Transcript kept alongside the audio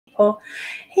people.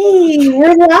 Hey,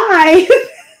 we're live.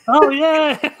 Oh,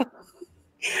 yeah.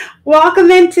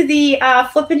 Welcome into the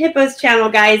Flippin' Hippos channel,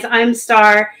 guys. I'm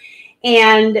Star,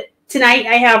 and tonight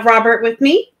I have Robert with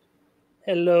me.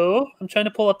 Hello. I'm trying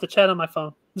to pull up the chat on my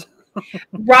phone.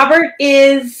 Robert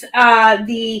is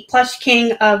the plush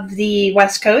king of the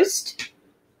West Coast,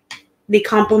 the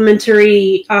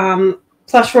complimentary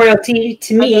plush royalty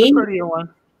to me. I got a prettier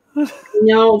one.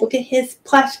 No, look at his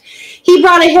plush. He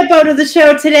brought a hippo to the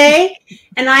show today,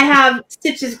 and I have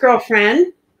Stitch's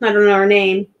girlfriend. I don't know her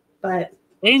name, but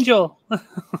Angel.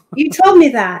 you told me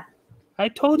that. I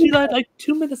told you that like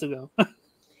 2 minutes ago.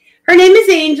 Her name is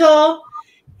Angel,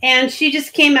 and she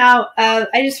just came out. I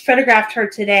just photographed her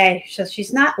today, so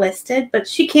she's not listed, but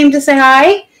she came to say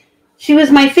hi. She was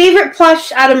my favorite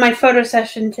plush out of my photo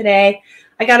session today.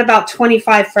 I got about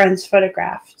 25 friends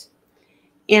photographed.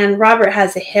 And Robert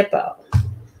has a hippo.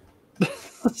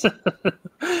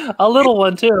 A little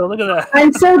one, too. Look at that.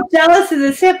 I'm so jealous of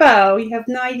this hippo. You have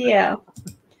no idea.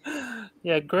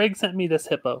 Yeah, Greg sent me this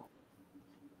hippo.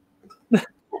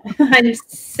 I'm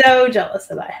so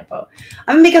jealous of that hippo.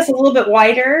 I'm going to make us a little bit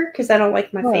wider because I don't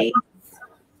like my face.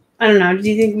 I don't know. Do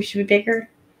you think we should be bigger?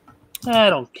 I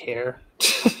don't care.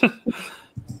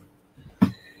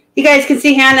 You guys can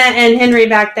see Hannah and Henry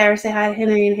back there. Say hi to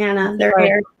Henry and Hannah. They're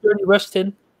here.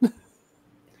 Rustin.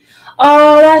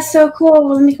 Oh, that's so cool.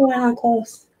 Let me go in on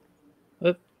close.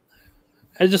 I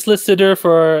just listed her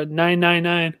for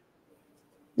 $9.99.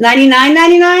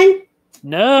 $99.99?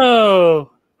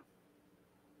 No.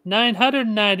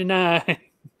 $999.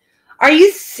 Are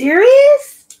you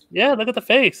serious? Yeah, look at the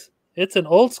face. It's an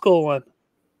old school one.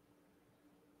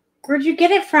 Where'd you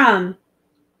get it from?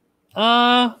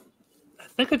 I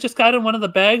think I just got in one of the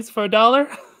bags for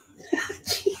 $1.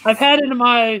 I've had it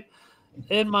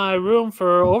in my room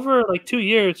for over like 2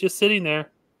 years, just sitting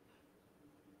there.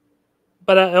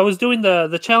 But I was doing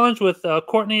the challenge with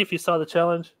Courtney, if you saw the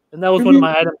challenge, and that was one of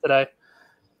my items that I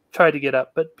tried to get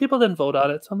up. But people didn't vote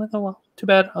on it, so I'm like, oh well, too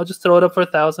bad. I'll just throw it up for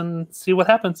 $1,000 and see what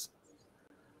happens.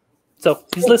 So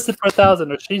he's listed for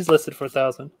 $1,000, or she's listed for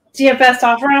 $1,000. Do you have best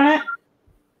offer on it?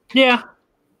 Yeah.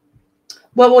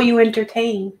 What will you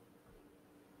entertain?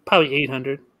 Probably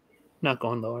 $800. Not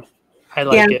going lower. I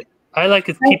like it. I like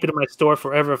to keep it in my store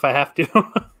forever if I have to.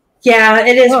 Yeah,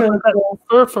 it is really cool.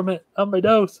 Fur from it on my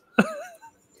nose.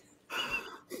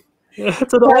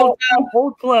 It's an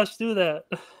old plush. Do that.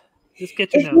 Just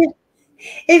get your nose.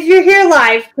 If you're here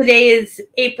live, today is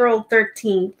April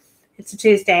 13th. It's a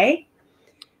Tuesday.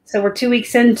 So we're 2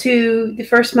 weeks into the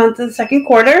first month of the second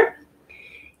quarter.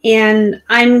 And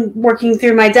I'm working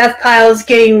through my death piles,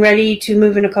 getting ready to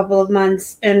move in a couple of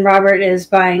months. And Robert is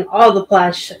buying all the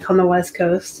plush on the West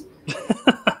Coast.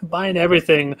 Buying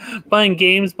everything. Buying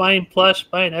games, buying plush,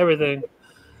 buying everything.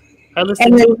 I listed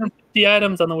 250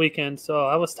 items on the weekend, so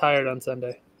I was tired on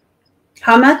Sunday.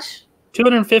 How much?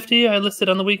 250 I listed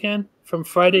on the weekend. From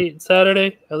Friday and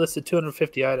Saturday, I listed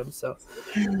 250 items. So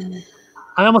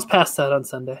I almost passed that on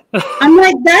Sunday. I'm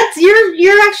like,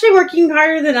 you're actually working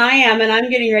harder than I am, and I'm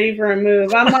getting ready for a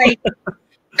move. I'm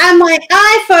like,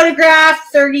 I photographed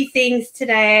 30 things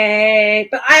today,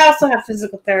 but I also have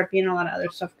physical therapy and a lot of other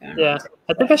stuff going on. Yeah,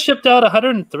 I think I shipped out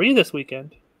 103 this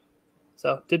weekend.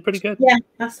 So did pretty good. Yeah,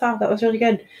 I saw that was really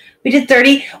good. We did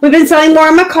 30. We've been selling more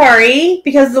Macari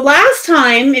because the last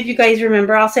time, if you guys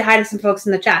remember, I'll say hi to some folks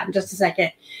in the chat in just a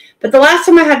second. But the last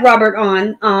time I had Robert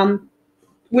on,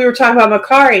 we were talking about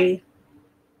Macari.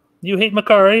 You hate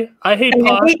Macari. I hate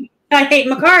Posh. I hate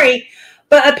Macari,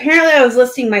 but apparently I was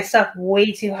listing my stuff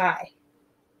way too high.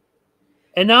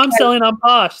 And now I'm selling on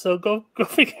Posh, so go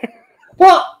figure.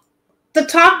 Well, the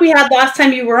talk we had last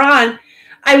time you were on,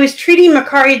 I was treating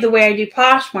Macari the way I do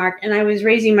Poshmark, and I was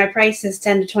raising my prices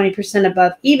 10 to 20%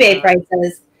 above eBay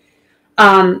prices,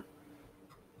 and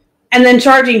then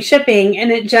charging shipping,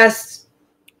 and it just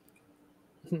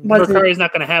wasn't. Macari's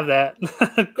not going to have that.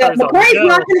 Macari's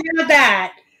not going to have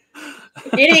that.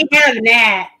 It ain't having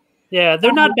that. Yeah,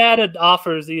 they're not bad at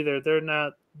offers either. They're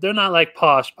not like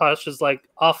Posh. Posh is like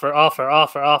offer.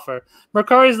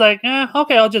 Macari's like,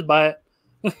 okay, I'll just buy it.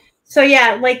 So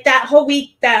yeah, like that whole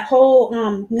week,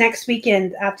 next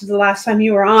weekend after the last time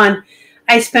you were on,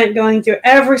 I spent going through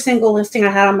every single listing I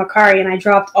had on Macari, and I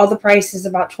dropped all the prices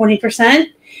about 20%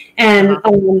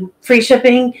 and free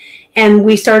shipping, and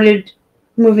we started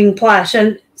moving plush.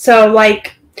 And so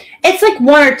like, it's like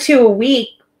 1 or 2 a week,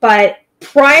 but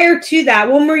prior to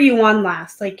that, when were you on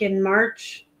last? Like in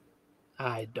March?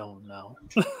 I don't know.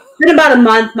 Been about a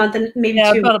month and maybe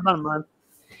 2. About a month.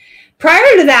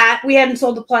 Prior to that, we hadn't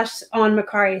sold a plush on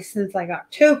Macari since like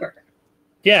October.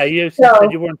 Yeah, you said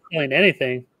you weren't selling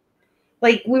anything.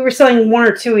 like we were selling 1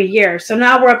 or 2 a year. So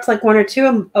now we're up to like 1 or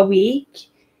 2 a week.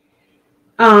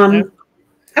 I'm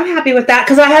happy with that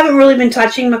because I haven't really been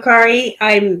touching Mercari.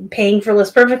 I'm paying for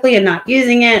List Perfectly and not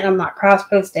using it. I'm not cross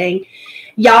posting.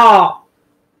 Y'all,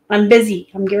 I'm busy.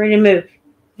 I'm getting ready to move.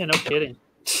 Yeah, no kidding.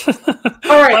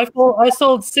 All right. I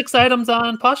sold 6 items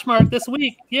on Poshmark this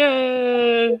week.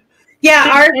 Yay!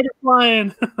 Yeah,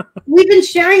 we've been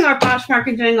sharing our Poshmark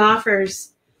and doing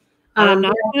offers. I'm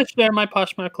not going to share my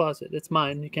Poshmark closet. It's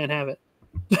mine. You can't have it.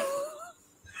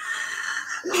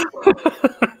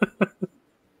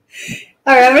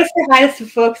 All right, I'm going to say hi to some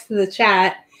folks in the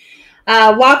chat.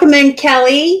 Welcome in,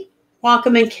 Kelly.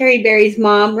 Welcome in, Carrie Berry's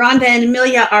mom. Rhonda and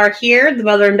Amelia are here, the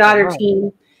mother and daughter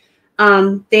team.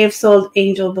 They have sold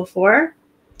Angel before.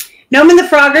 Gnome and the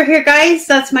Frog are here, guys.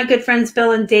 That's my good friends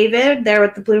Bill and David. They're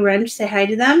with the Blue Wrench. Say hi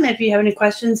to them. If you have any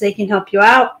questions, they can help you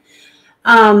out.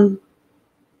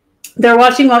 They're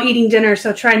watching while eating dinner,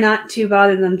 so try not to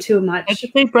bother them too much. I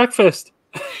just ate breakfast.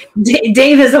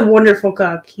 Dave is a wonderful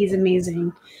cook. He's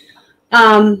amazing.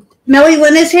 Melly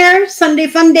Lynn is here. Sunday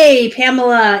Fun Day.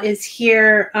 Pamela is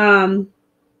here.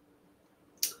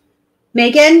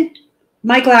 Megan,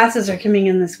 my glasses are coming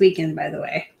in this weekend, by the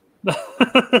way.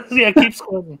 Yeah, keep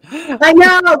scrolling. I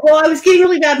know. Well, I was getting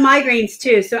really bad migraines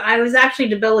too, so I was actually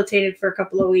debilitated for a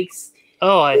couple of weeks.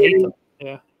 Oh, I hate them.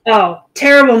 Yeah. Oh,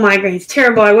 terrible migraines.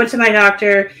 Terrible. I went to my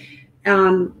doctor.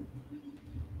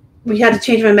 We had to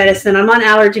change my medicine. I'm on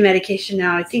allergy medication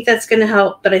now. I think that's going to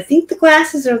help, but I think the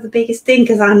glasses are the biggest thing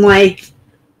because I'm like...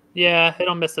 Yeah,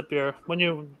 it'll mess up your... When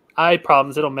you eye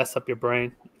problems, it'll mess up your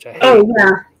brain, which I hate. Oh,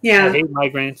 yeah. I hate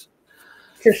migraines.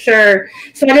 For sure.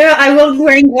 So I will be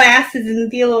wearing glasses and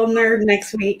be a little nerd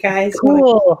next week, guys.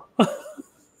 Cool.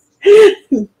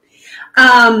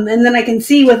 And then I can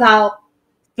see without...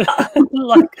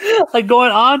 like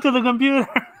going onto the computer.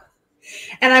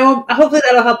 And I won't. Hopefully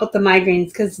that'll help with the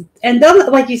migraines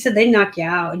they'll, like you said, they knock you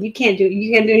out and you can't do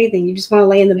anything. You just want to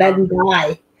lay in the bed and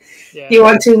die. Yeah. You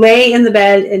want to lay in the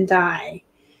bed and die.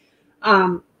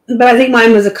 But I think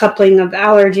mine was a coupling of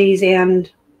allergies and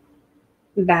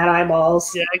bad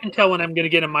eyeballs. Yeah, I can tell when I'm going to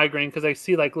get a migraine because I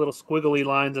see like little squiggly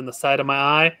lines on the side of my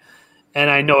eye, and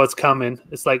I know it's coming.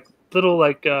 It's like little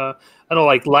like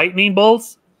lightning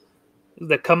bolts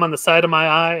that come on the side of my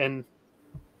eye, and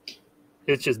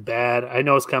it's just bad. I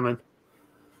know it's coming.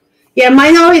 Yeah,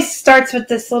 mine always starts with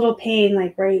this little pain,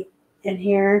 like right in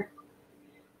here.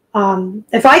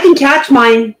 If I can catch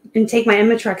mine and take my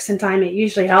Imitrex in time, it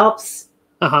usually helps.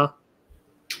 But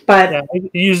yeah, I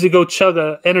usually go chug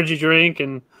a energy drink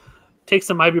and take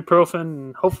some ibuprofen,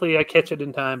 and hopefully I catch it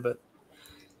in time. But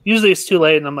usually it's too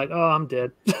late, and I'm like, oh, I'm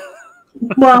dead.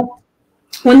 Well,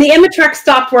 when the Imitrex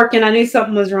stopped working, I knew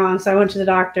something was wrong, so I went to the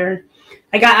doctor.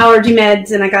 I got allergy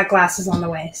meds, and I got glasses on the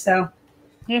way. So,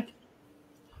 yeah,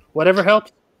 whatever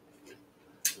helps.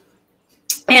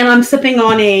 And I'm sipping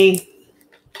on a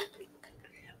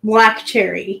black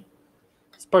cherry.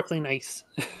 Sparkling ice.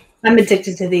 I'm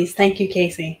addicted to these. Thank you,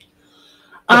 Casey.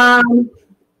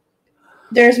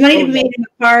 There's money to be made in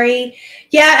Mercari.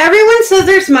 Yeah, everyone says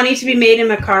there's money to be made in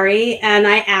Mercari, and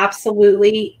I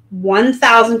absolutely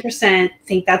 1,000%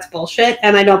 think that's bullshit,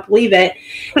 and I don't believe it.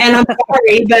 And I'm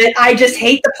sorry, but I just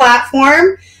hate the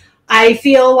platform. I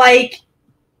feel like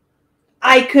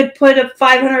I could put a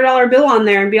 $500 bill on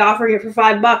there and be offering it for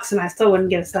 $5, and I still wouldn't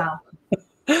get a sell.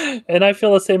 And I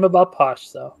feel the same about Posh,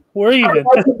 so we're even.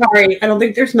 I don't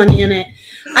think there's money in it.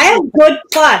 I have good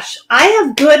plush. I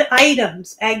have good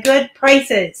items at good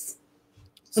prices.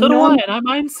 So do I, and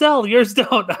mine sell. Yours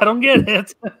don't. I don't get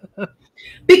it.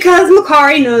 Because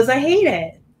Mercari knows I hate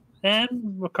it. And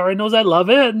Mercari knows I love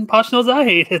it, and Posh knows I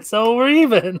hate it, so we're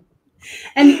even.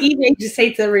 And eBay just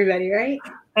hates everybody, right?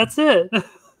 That's it.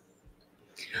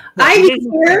 I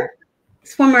do here.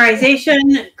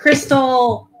 Swimmerization,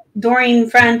 Crystal, Doreen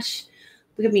French.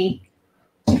 Look at me.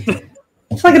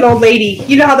 It's like an old lady.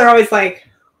 You know how they're always like,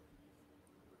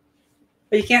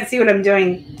 but you can't see what I'm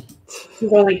doing. I'm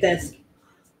going like this.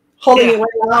 Holding it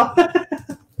right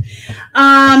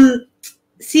now.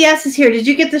 CS is here. Did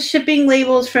you get the shipping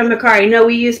labels from Mercari? No,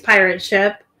 we use Pirate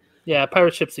Ship. Yeah,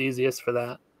 Pirate Ship's the easiest for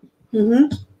that.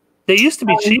 Mm-hmm. They used to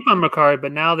be cheap on Mercari,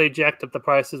 but now they jacked up the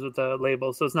prices with the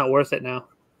labels, so it's not worth it now.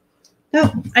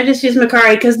 No, I just use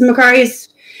Mercari because Mercari is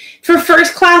for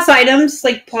first class items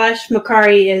like Plush.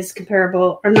 Mercari is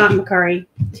comparable, or not Mercari.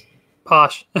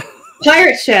 Posh.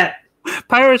 Pirate Ship.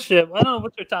 Pirate Ship. I don't know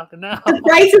what you're talking now. The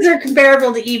prices are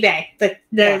comparable to eBay. The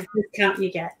discount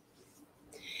you get.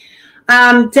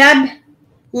 Deb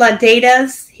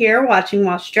LaData's here watching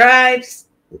while she drives.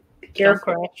 Be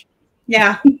careful.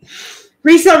 Yeah.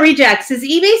 Resale rejects. Is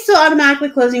eBay still automatically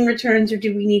closing returns, or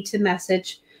do we need to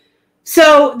message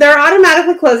So they're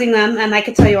automatically closing them, and I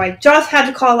can tell you, I just had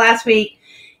to call last week,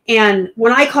 and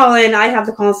when I call in, I have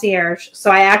the concierge, so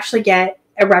I actually get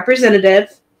a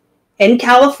representative in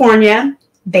California,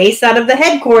 based out of the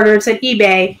headquarters at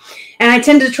eBay, and I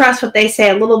tend to trust what they say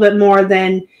a little bit more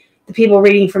than the people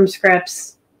reading from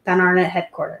scripts that aren't at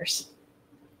headquarters.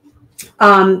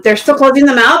 They're still closing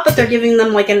them out, but they're giving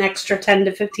them like an extra 10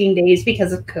 to 15 days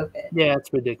because of COVID. Yeah,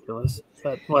 it's ridiculous,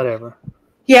 but whatever.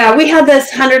 Yeah, we had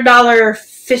this $100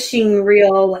 fishing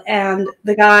reel, and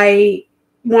the guy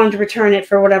wanted to return it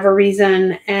for whatever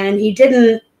reason, and he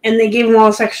didn't, and they gave him all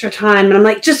this extra time, and I'm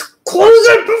like, just close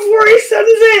it before he sends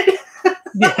it.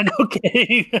 Yeah, no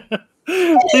kidding.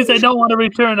 Please, I don't want to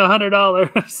return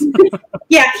 $100.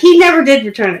 Yeah, he never did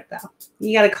return it, though.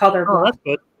 You got to call their bluff. Oh, that's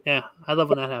good. Yeah, I love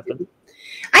when that happens.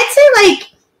 I'd say, like,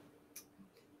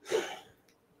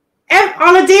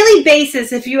 on a daily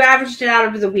basis, if you averaged it out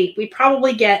over the week, we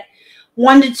probably get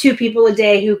 1 to 2 people a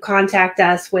day who contact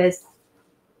us with,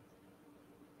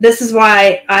 this is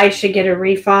why I should get a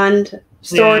refund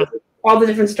story, all the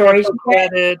different stories.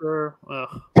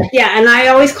 Yeah, and I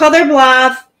always call their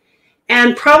bluff,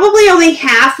 and probably only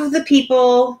half of the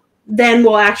people then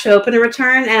will actually open a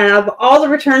return, and of all the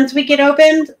returns we get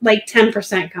opened, like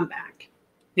 10% come back.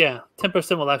 Yeah,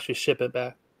 10% will actually ship it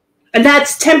back. And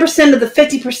that's 10% of the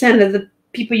 50% of the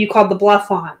people you called the bluff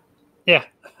on. Yeah.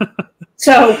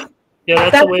 So yeah,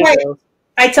 that's the way it goes.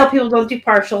 I tell people don't do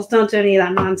partials, don't do any of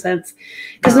that nonsense.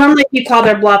 Because normally if you call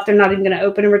their bluff, they're not even going to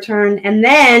open a return. And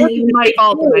then it's my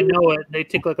fault and I know it. They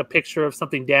take like a picture of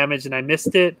something damaged and I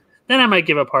missed it. Then I might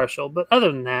give a partial. But other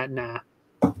than that, nah.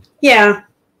 Yeah.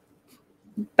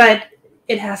 But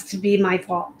it has to be my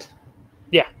fault.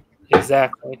 Yeah,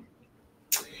 exactly.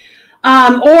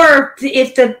 Or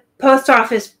if the post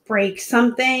office breaks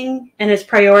something and it's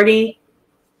priority,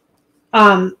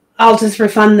 I'll just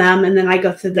refund them and then I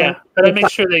go through the. Yeah, but I make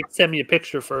sure they send me a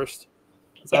picture first.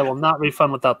 Because I will not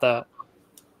refund without that.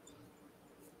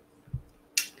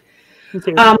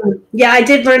 Yeah, I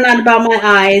did learn that about my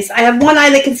eyes. I have one eye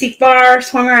that can see far,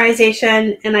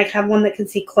 swimmerization, and I have one that can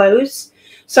see close.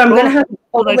 So I'm going to have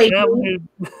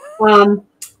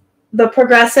the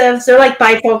progressives. They're like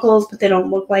bifocals, but they don't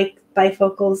look like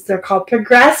bifocals. They're called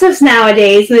progressives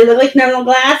nowadays, and they look like normal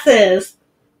glasses.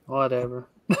 Whatever.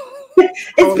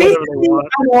 It's basically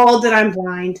I'm old and I'm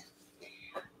blind.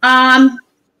 All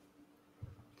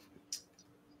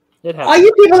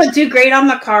you people that do great on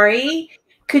Macari,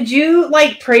 could you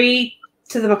like pray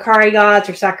to the Macari gods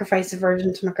or sacrifice a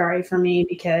virgin to Macari for me,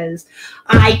 because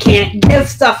I can't give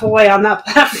stuff away on that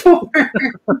platform.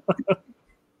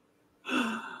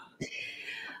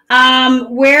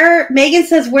 Where Megan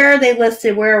says, where are they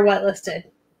listed? Where or what listed?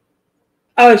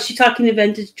 Oh, is she talking to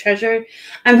Vintage Treasure?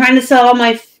 I'm trying to sell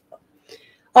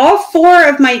all 4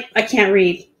 of my. I can't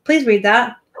read. Please read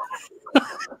that.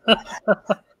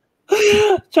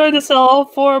 Trying to sell all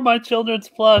 4 of my children's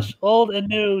plush, old and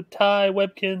new, Thai,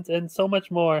 Webkins, and so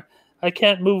much more. I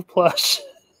can't move plush.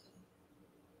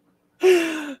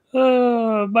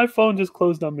 My phone just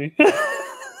closed on me.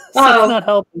 It's not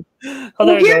helping. Oh,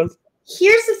 there it goes.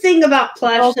 Here's the thing about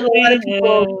plush that a lot of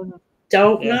people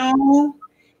don't know.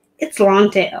 It's long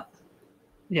tail.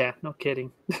 Yeah, no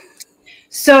kidding.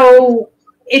 So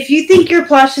if you think your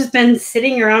plush has been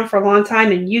sitting around for a long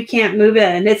time and you can't move it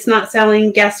and it's not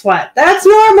selling, guess what? That's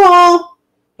normal.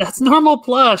 That's normal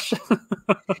plush.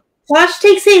 Plush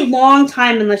takes a long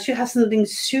time unless you have something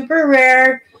super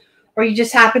rare or you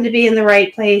just happen to be in the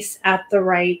right place at the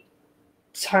right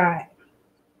time.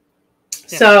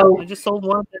 Yeah, so I just sold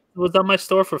one that was on my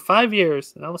store for 5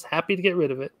 years and I was happy to get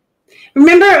rid of it.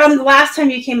 Remember the last time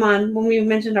you came on when we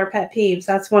mentioned our pet peeves?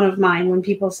 That's one of mine. When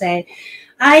people say,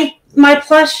 my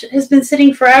plush has been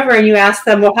sitting forever, and you ask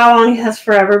them, well, how long has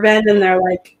forever been? And they're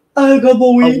like, a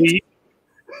couple weeks.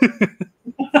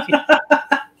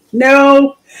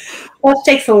 No, plush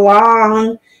takes a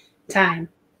long time.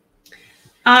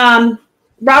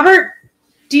 Robert,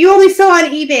 do you only sell on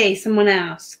eBay? Someone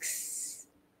asks.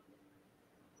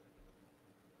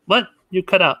 What? You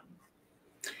cut out.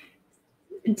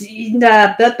 Do you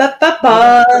sell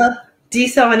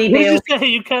on eBay? What did you say?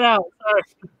 You cut out.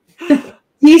 Sorry.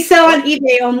 Do you sell on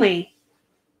eBay only?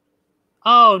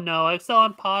 Oh, no. I sell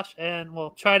on Posh and,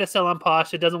 try to sell on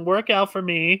Posh. It doesn't work out for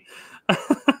me.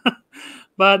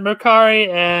 But Mercari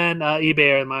and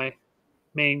eBay are my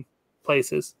main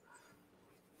places.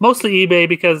 Mostly eBay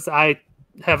because I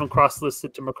haven't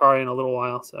cross-listed to Mercari in a little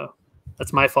while, so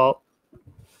that's my fault.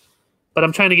 But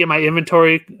I'm trying to get my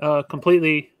inventory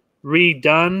completely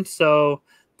redone, so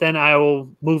then I will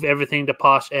move everything to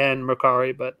Posh and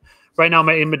Mercari. But right now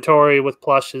my inventory with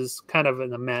Plush is kind of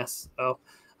in a mess, so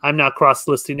I'm not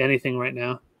cross-listing anything right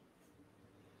now.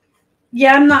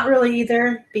 Yeah, I'm not really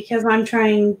either because I'm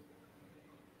trying.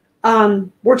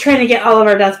 We're trying to get all of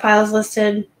our death piles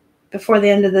listed before the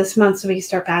end of this month so we can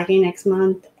start packing next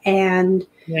month. And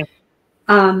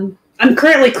I'm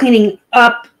currently cleaning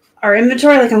up our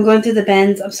inventory. Like I'm going through the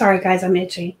bins. I'm sorry, guys. I'm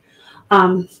itchy.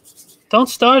 Don't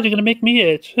start. You're going to make me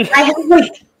itch.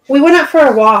 We went out for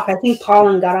a walk. I think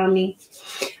pollen got on me.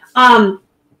 I'm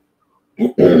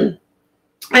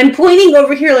pointing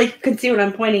over here like you can see what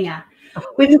I'm pointing at.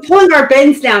 We've been pulling our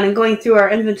bins down and going through our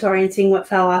inventory and seeing what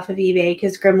fell off of eBay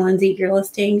because gremlins eat your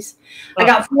listings. I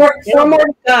got four more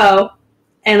to go,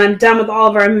 and I'm done with all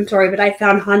of our inventory, but I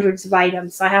found hundreds of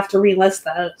items, so I have to relist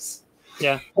those.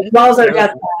 Yeah. As well as our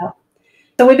death pile.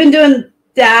 So we've been doing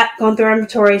that, going through our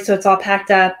inventory, so it's all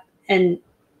packed up and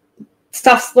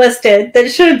stuff's listed that it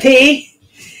shouldn't be.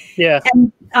 Yeah.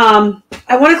 And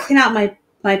I want to clean out my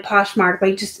Poshmark,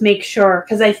 like just make sure,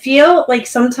 because I feel like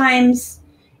sometimes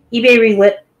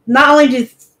eBay not only do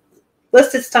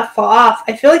listed stuff fall off,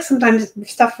 I feel like sometimes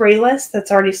stuff relist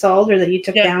that's already sold or that you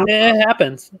took down. Yeah, it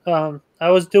happens. I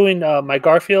was doing my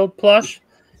Garfield plush,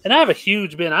 and I have a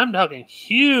huge bin. I'm talking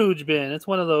huge bin. It's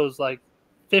one of those like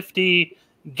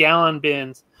 50-gallon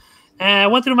bins. And I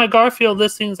went through my Garfield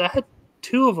listings. I had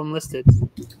 2 of them listed.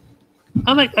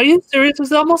 I'm like, are you serious?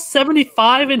 There's almost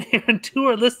 75 in here, and 2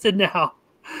 are listed now.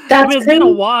 It's been a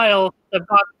while I've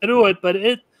got through it, but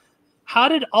how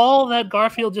did all that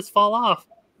Garfield just fall off?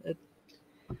 It's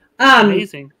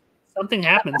amazing. Something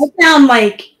happens. I found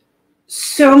like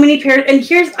so many pairs,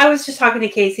 and I was just talking to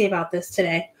Casey about this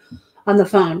today on the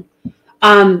phone.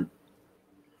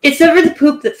 It's never the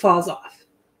poop that falls off.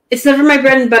 It's never my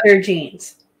bread and butter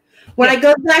jeans. When I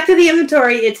go back to the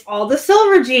inventory, it's all the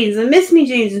silver jeans and Miss Me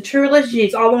jeans and True Religion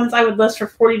jeans, all the ones I would list for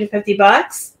 $40 to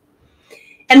 $50.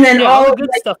 And then all the good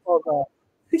stuff falls off.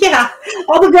 Yeah,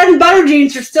 all the bread and butter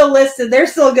jeans are still listed. They're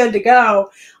still good to go.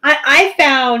 I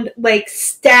found like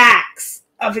stacks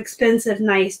of expensive,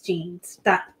 nice jeans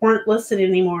that weren't listed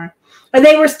anymore. And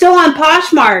they were still on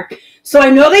Poshmark. So I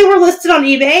know they were listed on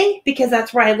eBay because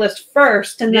that's where I list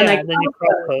first. And then you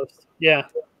cross-post. Yeah.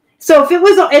 So if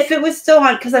it was still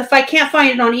on, because if I can't find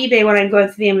it on eBay when I'm going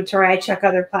through the inventory, I check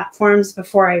other platforms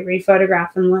before I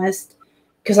rephotograph and list.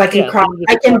 Because I can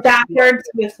backwards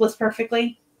list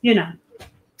perfectly,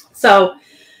 So,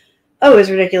 it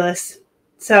was ridiculous.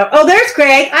 So, there's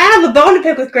Greg. I have a bone to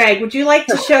pick with Greg. Would you like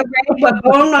to show Greg what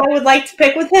bone I would like to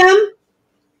pick with him?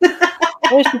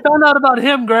 Hey, she found out about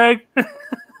him, Greg.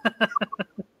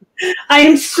 I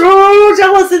am so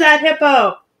jealous of that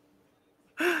hippo.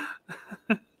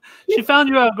 She found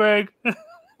you out, Greg.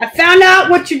 I found out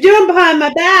what you're doing behind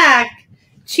my back.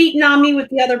 Cheating on me with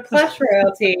the other Plush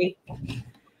royalty.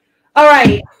 All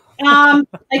right. I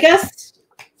guess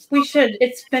we should.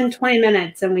 It's been 20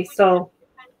 minutes and we still.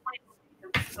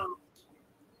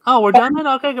 Oh, we're done then?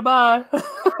 Okay, goodbye.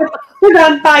 We're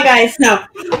done. Bye, guys. No.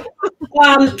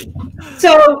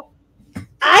 So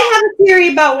I have a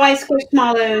theory about why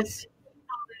Squishmallows.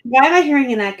 Why am I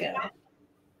hearing an echo?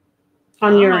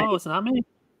 On your end? No, it's not me.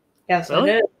 Yes, really?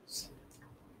 It is.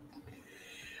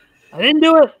 I didn't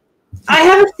do it. I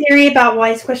have a theory about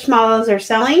why Squishmallows are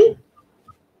selling.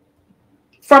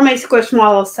 From a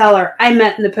Squishmallow seller I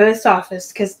met in the post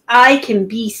office because I can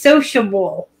be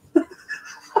sociable.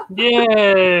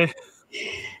 Yay.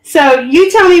 So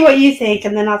you tell me what you think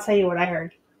and then I'll tell you what I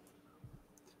heard.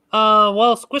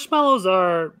 Well, Squishmallows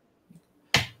are...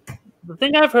 The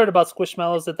thing I've heard about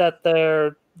Squishmallows is that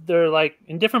they're like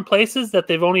in different places, that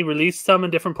they've only released some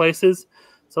in different places.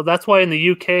 So that's why in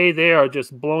the UK they are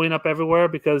just blowing up everywhere,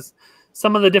 because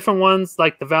some of the different ones,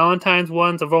 like the Valentine's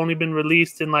ones, have only been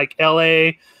released in like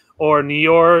LA or New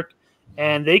York,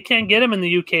 and they can't get them in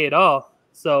the UK at all.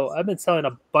 So I've been selling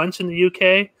a bunch in the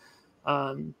UK.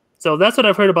 So that's what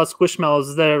I've heard about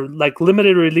Squishmallows. They're like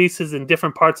limited releases in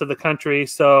different parts of the country.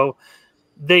 So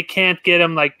they can't get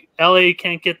them, like LA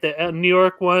can't get the New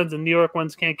York ones, and New York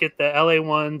ones can't get the LA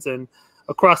ones. And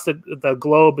across the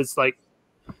globe, it's like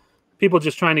people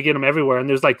just trying to get them everywhere. And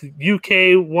there's like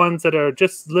UK ones that are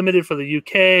just limited for the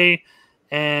UK,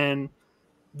 and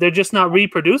they're just not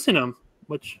reproducing them,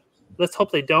 which let's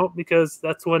hope they don't, because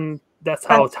that's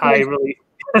how Ty really,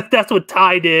 that's what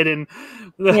Ty did. And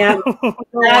yeah, we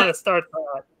want to start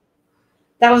that.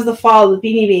 That was the fall of the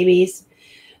Beanie Babies.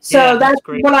 So yeah, that's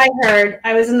great. What I heard.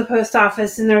 I was in the post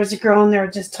office and there was a girl and there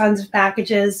were just tons of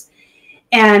packages,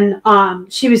 and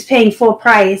she was paying full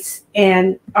price,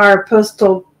 and our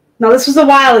postal, now this was a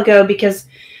while ago because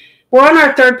we're on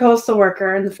our 3rd postal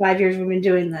worker in the 5 years we've been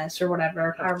doing this, or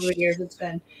whatever, however many years it's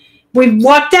been. We've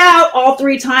walked out all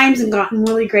 3 times and gotten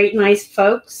really great, nice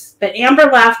folks. But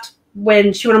Amber left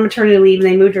when she went on maternity leave and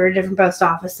they moved her to a different post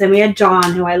office. Then we had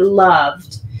John, who I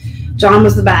loved. John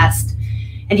was the best.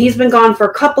 And he's been gone for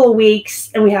a couple of weeks,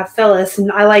 and we have Phyllis,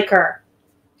 and I like her.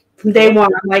 From day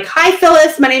one, I'm like, hi,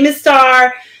 Phyllis. My name is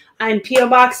Star. I'm P.O.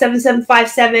 Box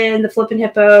 7757, the Flippin'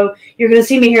 Hippo. You're going to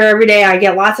see me here every day. I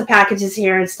get lots of packages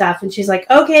here and stuff. And she's like,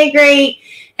 okay, great.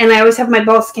 And I always have my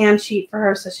bulk scan sheet for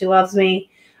her, so she loves me.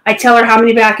 I tell her how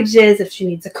many packages, if she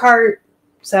needs a cart.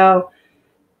 So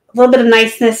a little bit of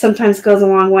niceness sometimes goes a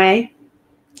long way.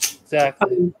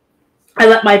 Exactly. I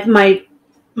let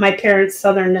my parents'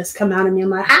 southernness come out of me. I'm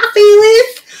like, happy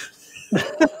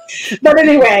live. But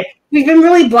anyway, we've been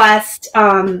really blessed.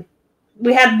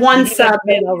 We had one sub.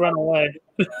 I'll run away.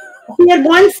 We had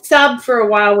one sub for a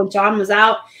while when John was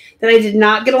out that I did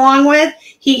not get along with.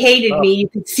 He hated me. You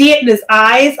could see it in his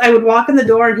eyes. I would walk in the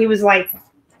door and he was like,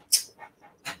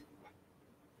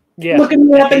 looking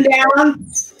me up and down.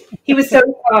 He was so.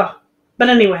 But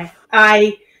anyway,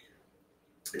 I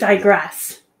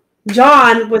digress.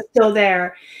 John was still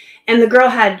there, and the girl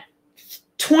had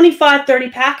 25, 30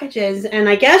 packages, and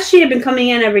I guess she had been coming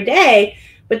in every day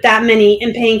with that many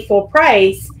and paying full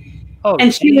price.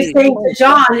 And she was saying to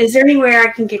John, is there anywhere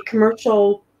I can get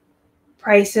commercial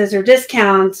prices or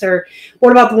discounts, or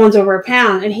what about the ones over a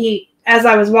pound? And he, as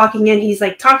I was walking in, he's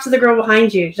like, talk to the girl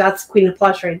behind you. That's Queen of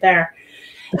Plush right there.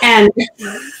 And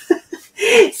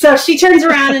so she turns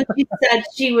around and she said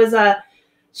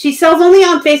she sells only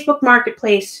on Facebook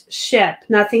Marketplace, ship,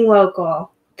 nothing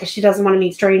local, because she doesn't want to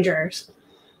meet strangers.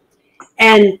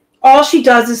 And all she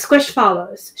does is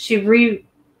Squishmallows. She retail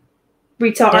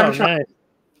arbitrage. Nice.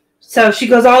 So she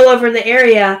goes all over the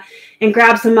area and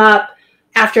grabs them up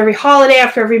after every holiday,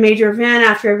 after every major event,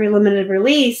 after every limited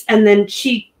release. And then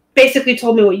she basically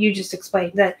told me what you just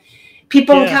explained, that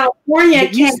people in California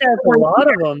can't. The East has a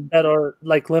lot of them that are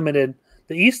like limited.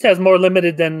 The East has more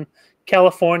limited than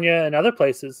California and other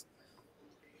places.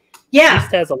 Yeah. The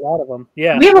East has a lot of them.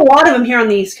 Yeah. We have a lot of them here on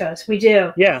the East Coast. We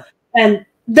do. Yeah. And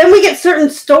then we get certain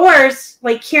stores,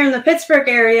 like here in the Pittsburgh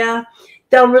area,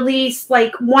 they'll release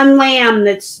like one lamb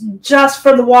that's just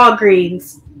for the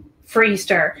Walgreens for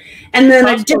Easter. And then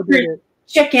a different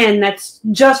chicken that's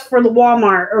just for the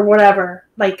Walmart or whatever.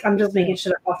 Like, I'm just making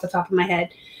shit up off the top of my head.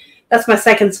 That's my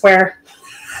second swear.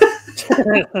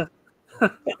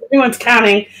 Everyone's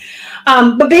counting.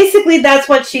 But basically that's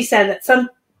what she said,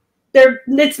 that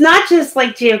it's not just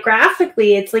like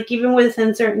geographically, it's like even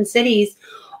within certain cities,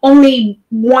 only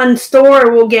one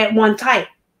store will get one type.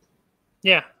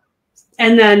 Yeah.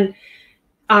 And then,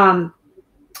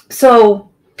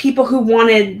 so people who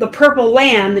wanted the purple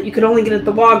lamb that you could only get at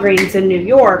the Walgreens in New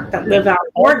York that live out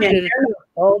in Oregon.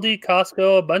 Aldi,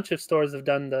 Costco, a bunch of stores have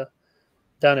done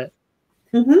it.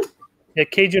 Mm-hmm. Yeah,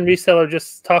 Cajun Reseller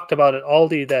just talked about it.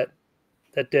 Aldi that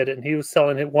did it, and he was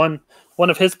selling it one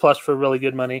of his plush for really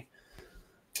good money.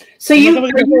 So are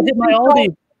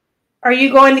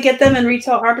you going to get them and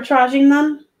retail arbitraging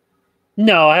them?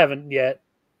 No, I haven't yet.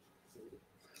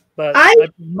 But I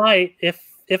might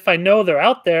if I know they're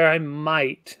out there. I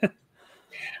might.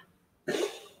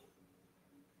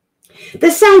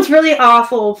 This sounds really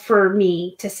awful for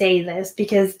me to say this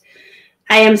because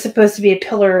I am supposed to be a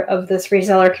pillar of this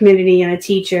reseller community and a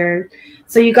teacher.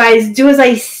 So you guys do as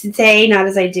I say, not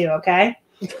as I do, okay?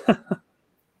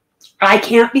 I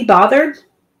can't be bothered.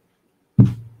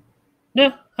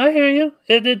 Yeah, I hear you.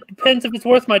 It depends if it's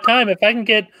worth my time. If I can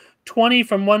get 20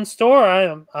 from one store,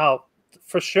 I'll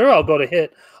go to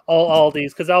hit all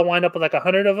these because I'll wind up with like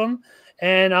 100 of them,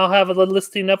 and I'll have a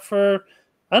listing up for,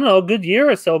 I don't know, a good year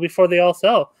or so before they all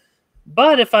sell.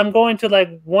 But if I'm going to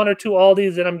like one or two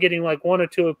Aldis and I'm getting like one or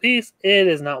two a piece, it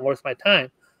is not worth my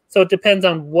time. So it depends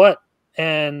on what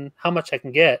and how much I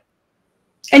can get.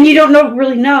 And you don't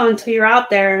really know until you're out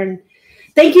there. And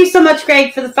thank you so much,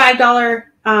 Greg, for the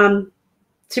 $5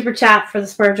 super chat for the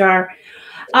spur jar.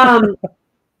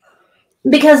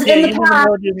 Because in the past,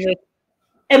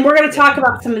 and we're going to talk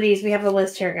about some of these. We have a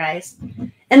list here, guys.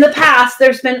 In the past,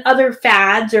 there's been other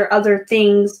fads or other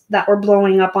things that were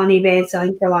blowing up on eBay and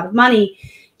selling for a lot of money.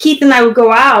 Keith and I would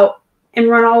go out and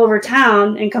run all over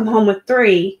town and come home with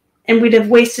 3, and we'd have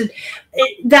wasted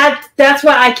that. That's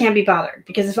why I can't be bothered,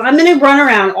 because if I'm going to run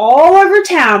around all over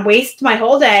town, waste my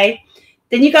whole day,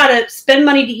 then you got to spend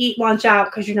money to eat lunch out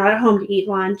because you're not at home to eat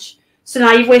lunch. So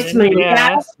now you've wasted money on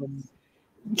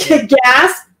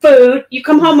gas, food. You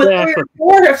come home with 3 or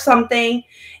 4 of something.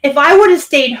 If I would have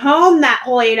stayed home that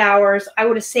whole 8 hours, I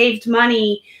would have saved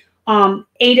money.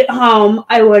 8 at home,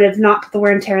 I would have not put the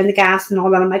wear and tear in the gas and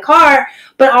all that on my car.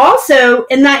 But also,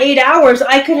 in that 8 hours,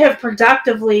 I could have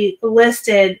productively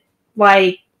listed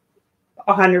like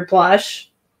 100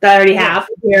 plush that I already have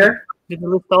here. You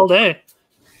can list all day.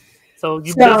 So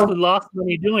you basically lost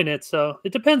money doing it. So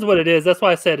it depends what it is. That's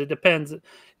why I said it depends. If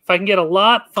I can get a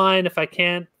lot, fine. If I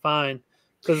can't, fine.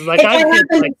 Because like I've hit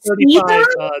like 35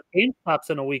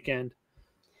 GameStops in a weekend.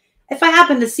 If I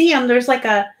happen to see them, there's like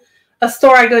a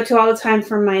store I go to all the time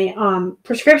for my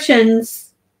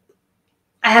prescriptions.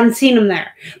 I haven't seen them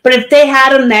there. But if they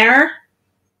had them there,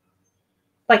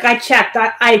 like I checked,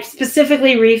 I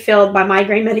specifically refilled my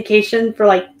migraine medication for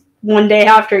like one day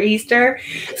after Easter,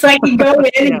 so I can go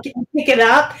in and pick it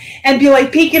up and be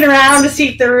like peeking around to see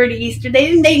if they're at Easter.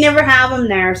 They never have them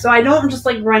there, so I don't just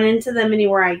like run into them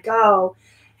anywhere I go.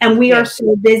 And we are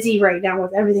so busy right now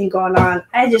with everything going on.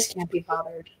 I just can't be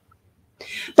bothered.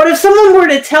 But if someone were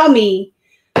to tell me,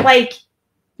 like,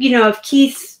 you know, if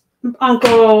Keith's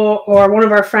uncle or one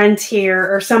of our friends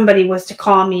here or somebody was to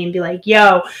call me and be like,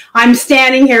 yo, I'm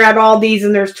standing here at Aldi's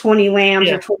and there's 20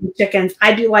 lambs or 20 chickens,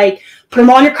 I'd be like, put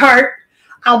them on your cart.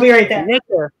 I'll be right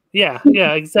there. Yeah,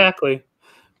 exactly.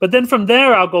 But then from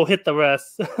there, I'll go hit the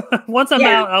rest. Once I'm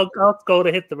out, I'll go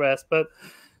to hit the rest. But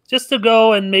just to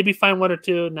go and maybe find one or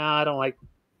two, I don't like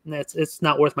it. It's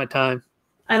not worth my time.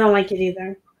 I don't like it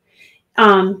either.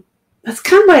 That's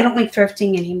kind of why I don't like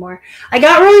thrifting anymore. I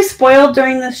got really spoiled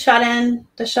during the shut-in.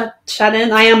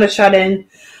 Shut-in. I am a shut-in.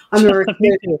 I'm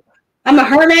a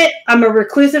hermit. I'm a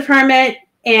reclusive hermit.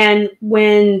 And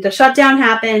when the shutdown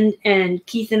happened and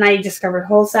Keith and I discovered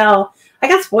Wholesale, I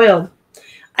got spoiled.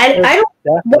 I don't.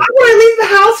 Why would I leave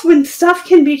the house when stuff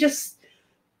can be just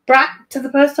brought to the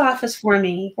post office for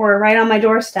me or right on my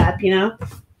doorstep? You know.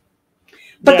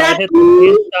 But I hit the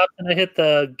GameStop and I hit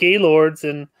the Gaylords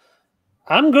and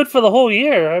I'm good for the whole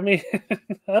year. I mean,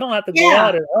 I don't have to go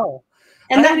out at all.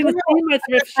 And I haven't even seen my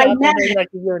thrift shop in like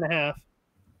a year and a half.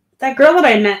 That girl that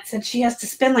I met said she has to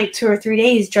spend like 2 or 3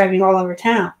 days driving all over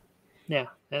town. Yeah.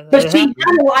 But she,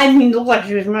 I mean, look like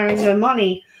she was making good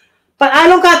money. But I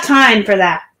don't got time for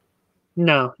that.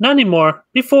 No, not anymore.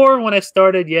 Before, when I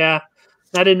started, I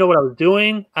didn't know what I was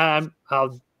doing.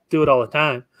 I'll do it all the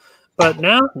time. But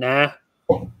now,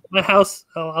 my house,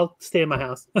 I'll stay in my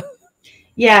house.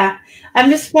 Yeah, I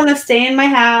just want to stay in my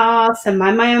house and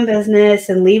mind my own business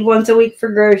and leave once a week for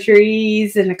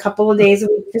groceries and a couple of days a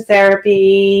week for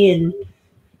therapy. And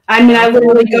I mean, I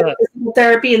literally go to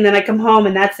therapy and then I come home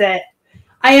and that's it.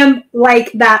 I am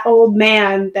like that old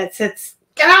man that sits,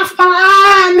 get off my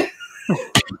lawn!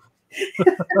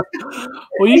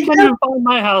 Well, you can't even find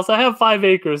my house. I have 5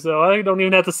 acres, so I don't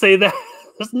even have to say that.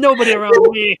 There's nobody around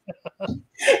me.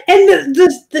 And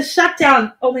the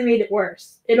shutdown only made it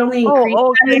worse. It only increased.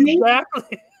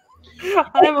 Exactly.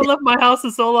 I haven't left my house in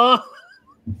so long.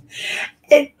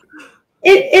 It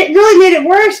really made it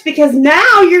worse because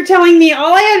now you're telling me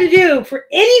all I had to do for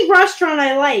any restaurant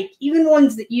I like, even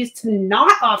ones that used to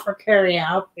not offer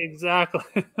carryout.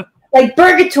 Exactly. Like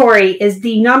Burgatory is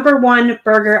the #1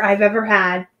 burger I've ever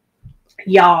had.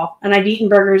 Y'all, and I've eaten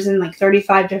burgers in like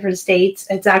 35 different states.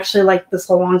 It's actually like this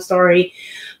whole long story,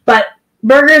 but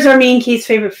burgers are me and Keith's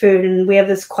favorite food, and we have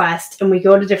this quest, and we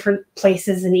go to different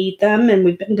places and eat them, and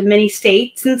we've been to many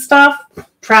states and stuff,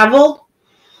 traveled,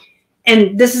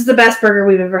 and this is the best burger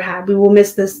we've ever had. We will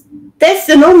miss this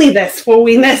and only this will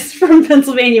we miss from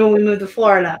Pennsylvania when we move to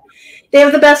Florida. They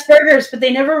have the best burgers, but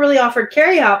they never really offered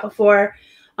carryout before.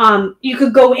 You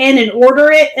could go in and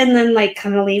order it and then like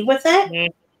kind of leave with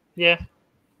it. Yeah.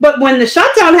 But when the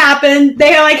shutdown happened,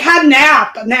 they like had an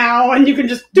app now, and you can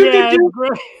just do.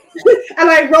 And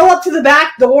I roll up to the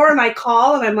back door and I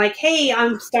call and I'm like, "Hey,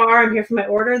 I'm Star. I'm here for my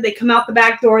order." They come out the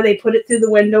back door, they put it through the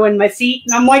window in my seat,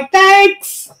 and I'm like,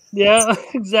 "Thanks." Yeah,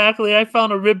 exactly. I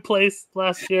found a rib place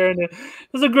last year, and it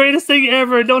was the greatest thing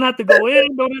ever. I don't have to go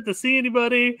in, don't have to see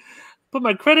anybody. Put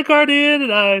my credit card in,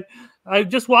 and I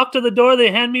just walk to the door.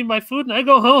 They hand me my food, and I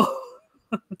go home.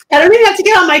 I don't even have to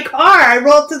get out of my car. I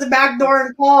roll up to the back door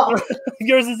and call.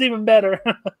 Yours is even better.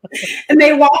 And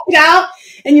they walk it out,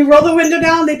 and you roll the window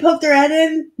down, they poke their head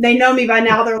in. They know me by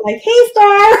now. They're like, "Hey,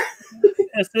 Star."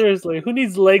 Yeah, seriously, who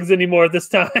needs legs anymore at this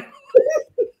time?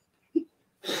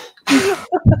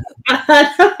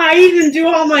 I even do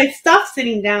all my stuff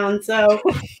sitting down, so.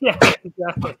 Yeah,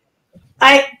 exactly.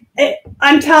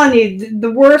 I'm telling you,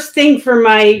 the worst thing for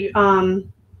my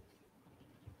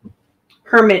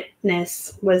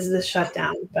hermitness was the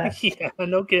shutdown. But yeah,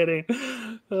 no kidding.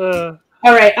 All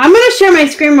right, I'm going to share my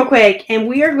screen real quick, and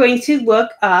we are going to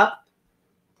look up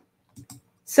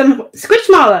some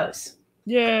Squishmallows.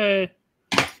 Yay.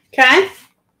 Okay?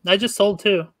 I just sold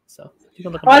 2. So you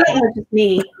can look I don't know if it's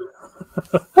me.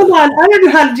 Hold on, I don't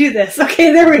know how to do this.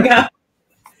 Okay, there we go.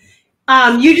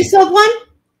 You just sold 1?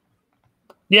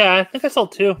 Yeah, I think I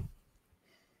sold 2.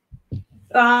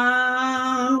 Do you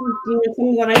know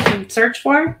something that I should search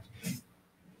for?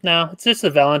 No, it's just a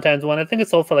Valentine's one. I think it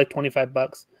sold for like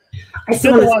 $25. I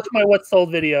still Still want to watch my what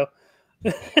sold video.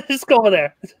 Just go over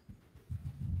there.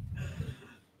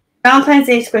 Valentine's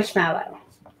Day Squishmallow.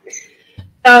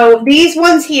 So these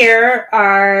ones here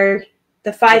are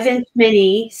the 5-inch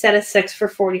mini set of 6 for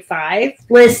 $45,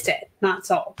 listed, not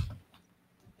sold.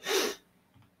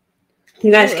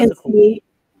 You guys can see.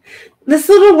 This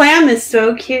little lamb is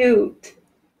so cute.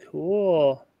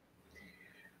 Cool. All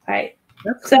right.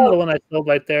 That's kind of the one I sold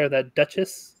right there, that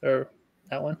Duchess, or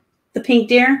that one. The pink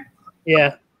deer?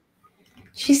 Yeah.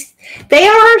 They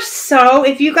are so,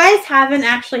 if you guys haven't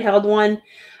actually held one,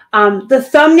 the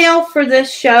thumbnail for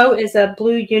this show is a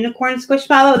blue unicorn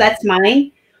squishmallow. That's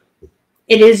mine.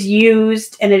 It is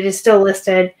used and it is still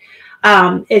listed.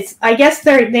 I guess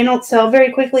they don't sell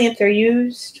very quickly if they're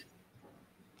used.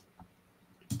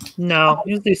 No,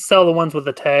 usually sell the ones with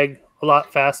the tag a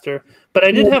lot faster. But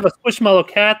I did have a Squishmallow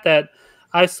cat that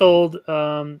I sold,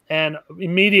 and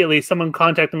immediately someone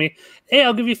contacted me. Hey,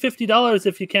 I'll give you $50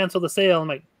 if you cancel the sale. I'm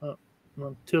like, oh,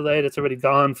 well, too late. It's already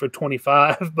gone for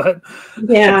 $25. But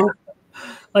yeah,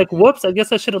 like, whoops. I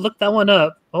guess I should have looked that one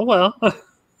up. Oh well.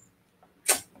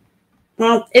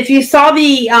 Well, if you saw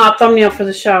the thumbnail for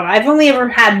the show, I've only ever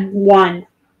had one.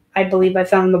 I believe I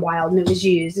found in the wild, and it was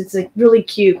used. It's a really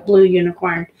cute blue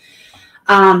unicorn.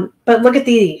 But look at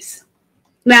these.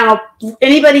 Now,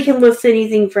 anybody can list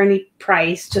anything for any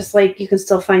price, just like you can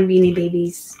still find Beanie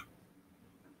Babies.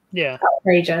 Yeah.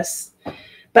 Outrageous.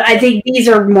 But I think these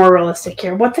are more realistic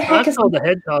here. What the heck is the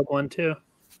hedgehog one, too.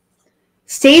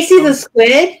 Stacy the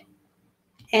Squid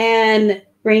and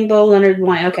Rainbow Leonard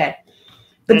Wine. Okay.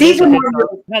 But these are more.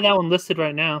 I have that one listed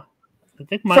right now. I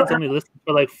think mine's only listed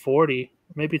for like 40,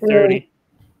 maybe 30.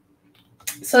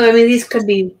 So, I mean,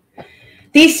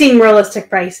 these seem realistic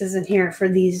prices in here for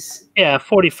these. Yeah,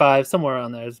 45, somewhere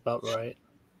around there is about right.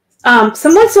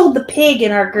 Someone sold the pig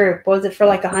in our group. Was it for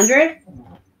like 100?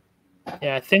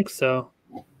 Yeah, I think so.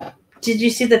 Did you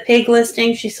see the pig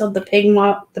listing? She sold the pig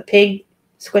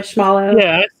squishmallow.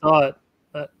 Yeah, I saw it,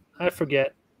 but I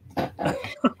forget.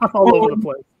 All over the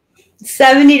place.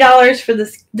 $70 for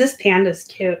this panda's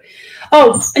cute.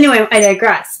 Oh, anyway, I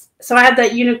digress. So I have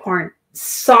that unicorn.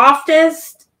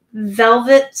 Softest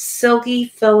velvet, silky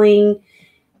filling.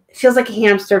 It feels like a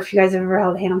hamster. If you guys have ever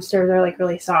held a hamster, they're like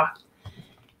really soft.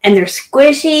 And they're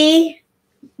squishy.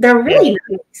 They're really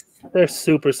nice. They're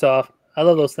super soft. I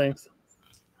love those things.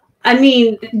 I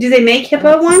mean, do they make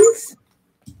hippo ones?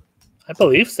 I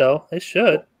believe so. They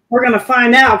should. We're going to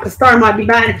find out because Star might be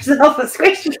buying herself a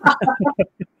squishy.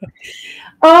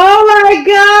 Oh my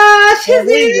gosh! His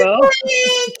name is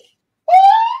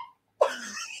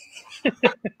Frank!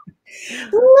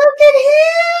 Look at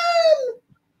him!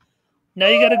 Now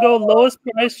you got to go lowest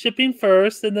price shipping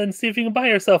first and then see if you can buy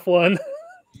yourself one.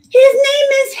 His name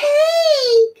is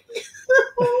Hank!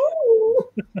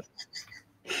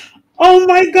 Oh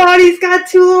my god, he's got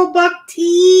 2 little buck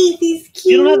teeth. He's cute.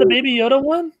 You don't have the Baby Yoda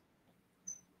one?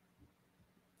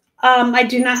 I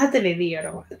do not have the Baby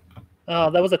Yoda one. Oh,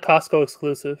 that was a Costco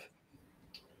exclusive.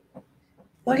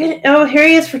 Look at it. Oh, here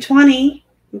he is for 20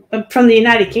 from the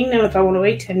United Kingdom if I want to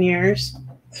wait 10 years.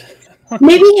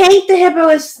 Maybe Hank the Hippo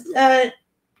is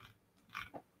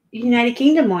United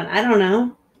Kingdom one. I don't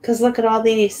know. Because look at all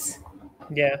these.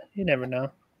 Yeah, you never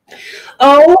know.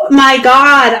 Oh my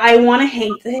god, I want to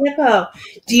Hank the Hippo.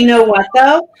 Do you know what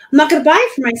though? I'm not going to buy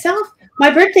it for myself. My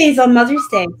birthday is on Mother's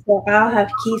Day, so I'll have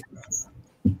Keith.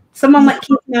 Someone let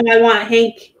Keith know I want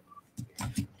Hank.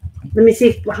 Let me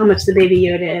see how much the Baby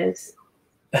Yoda is.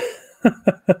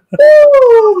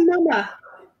 Ooh, mama.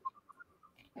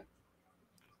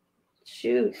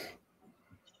 Shoot.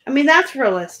 I mean, that's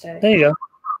realistic. There you go.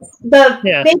 The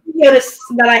Baby Yodas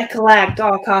that I collect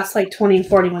all cost like $20 and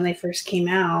 $40 when they first came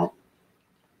out.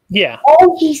 Yeah.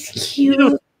 Oh, he's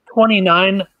cute.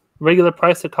 $29 regular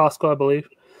price at Costco, I believe.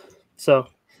 So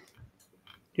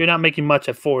you're not making much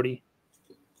at $40.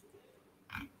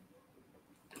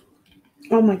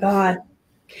 Oh my god.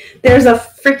 There's a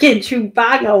freaking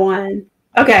Chewbacca one.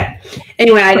 Okay.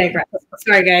 Anyway, I digress.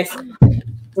 Sorry, guys.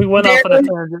 We went off on a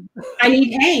tangent. I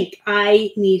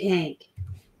need Hank.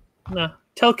 No.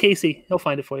 Tell Casey. He'll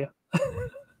find it for you. All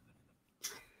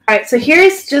right. So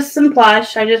here's just some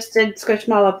plush. I just did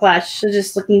Squishmallow plush. So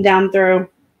just looking down through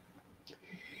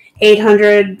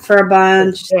 800 for a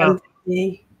bunch.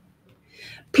 Yeah.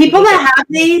 People that have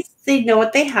these, they know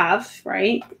what they have,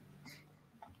 right?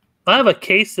 I have a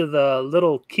case of the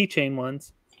little keychain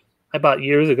ones I bought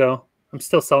years ago. I'm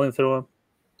still selling through them.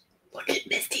 Look at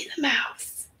Misty the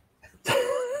Mouse.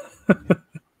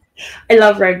 I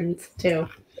love rodents too.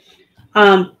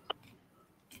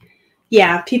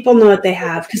 Yeah, people know what they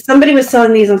have because somebody was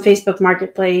selling these on Facebook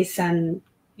Marketplace, and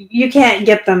you can't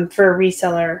get them for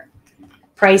reseller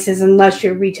prices unless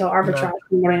you're retail arbitrage,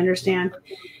 from what I understand.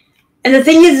 And the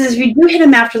thing is if you do hit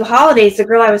them after the holidays, the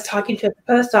girl I was talking to at the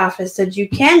post office said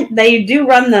they do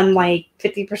run them like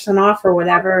 50% off or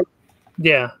whatever.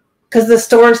 Yeah. Because the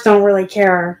stores don't really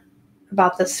care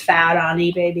about this fad on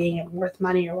eBay being worth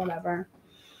money or whatever.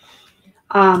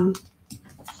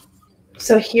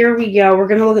 So here we go. We're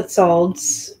going to look at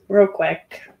solds real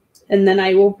quick. And then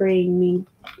I will bring me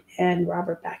and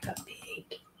Robert back up.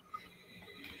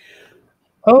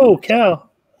 Oh, cow.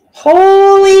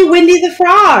 Holy Windy the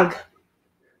Frog.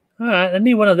 All right, I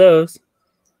need one of those.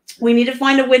 We need to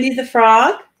find a Windy the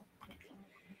Frog.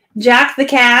 Jack the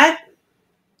Cat.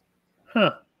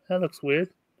 Huh, that looks weird.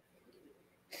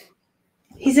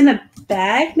 He's in a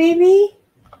bag, maybe?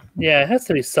 Yeah, it has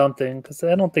to be something, because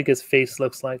I don't think his face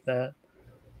looks like that.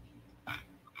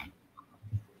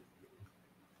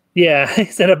 Yeah,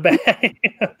 he's in a bag.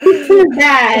 He's in a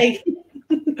bag.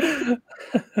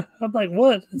 I'm like,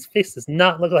 what? His face does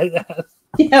not look like that.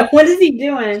 Yeah, what is he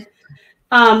doing?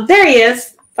 There he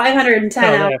is. 510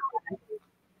 out.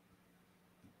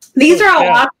 These are all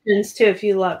auctions too, if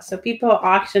you look. So people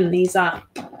auction these up.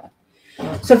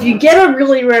 So if you get a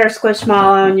really rare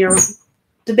Squishmallow and you're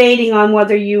debating on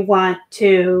whether you want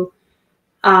to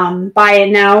buy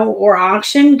it now or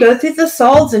auction, go through the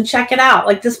solds and check it out.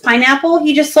 Like this pineapple,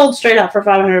 he just sold straight up for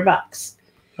 $500.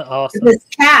 Awesome. This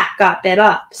cat got bit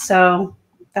up, so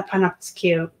that pineapple's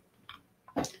cute.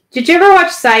 Did you ever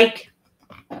watch Psych?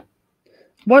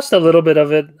 Watched a little bit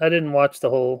of it. I didn't watch the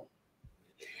whole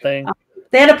thing.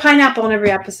 They had a pineapple in every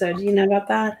episode. Do you know about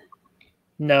that?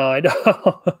 No, I don't.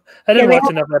 I didn't watch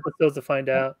enough episodes to find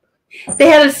out. They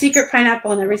had a secret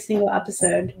pineapple in every single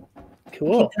episode.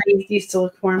 Cool. I used to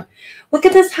look for him. Look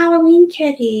at this Halloween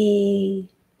kitty.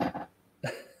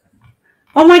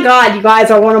 Oh my God, you guys,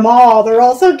 I want them all. They're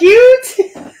all so cute.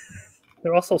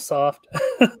 They're also soft.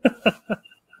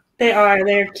 They are.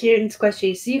 They're cute and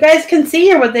squishy. So you guys can see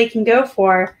here what they can go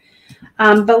for.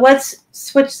 But let's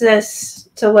switch this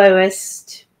to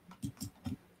lowest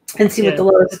and see what the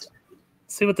lowest.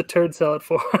 See what the turds sell it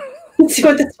for. See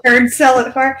what the turds sell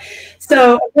it for.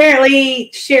 So apparently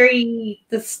Sherry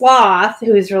the Sloth,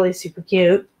 who is really super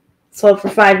cute, sold for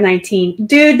 $5.19.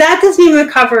 Dude, that doesn't even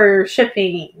cover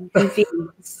shipping and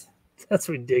fees. That's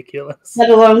ridiculous. Let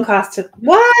alone cost of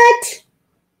what?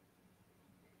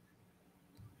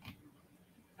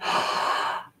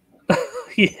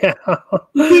 Yeah.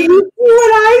 Did you see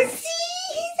what I see?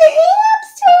 He's a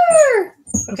hamster.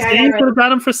 Okay, you could have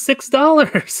got him for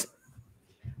 $6.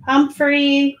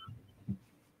 Humphrey,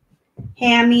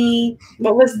 Hammy.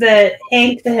 What was the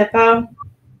Hank the hippo?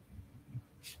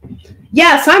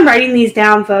 Yes, I'm writing these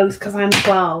down, folks, because I'm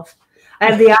 12. I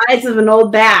have the eyes of an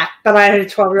old bat, but I'm a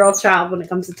 12-year-old child when it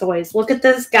comes to toys. Look at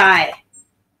this guy.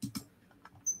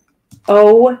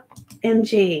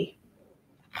 OMG.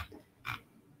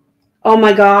 Oh,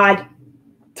 my God.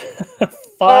 $5.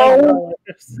 Oh,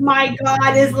 my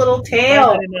God, his little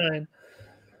tail. $5.99.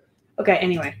 Okay,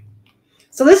 anyway.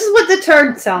 So this is what the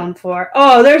turd's selling for.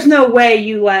 Oh, there's no way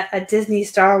you let a Disney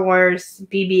Star Wars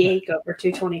BB-8 go for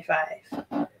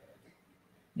 $225.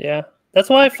 Yeah. That's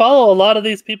why I follow a lot of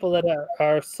these people that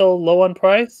are so low on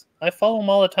price. I follow them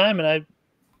all the time, and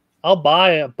I'll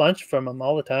buy a bunch from them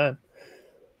all the time.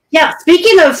 Yeah,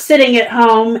 speaking of sitting at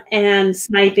home and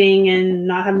sniping and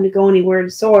not having to go anywhere to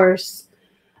source,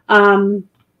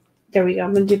 there we go.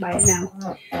 I'm going to buy it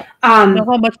now. You know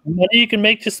how much money you can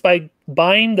make just by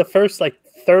buying the first,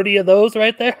 30 of those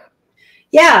right there?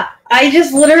 Yeah, I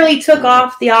just literally took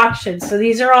off the auction. So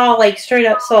these are all, straight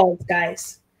up sold,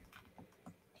 guys.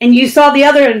 And you saw the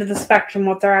other end of the spectrum,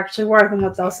 what they're actually worth and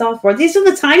what they'll sell for. These are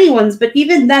the tiny ones, but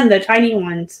even then, the tiny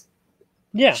ones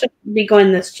shouldn't be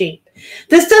going this cheap.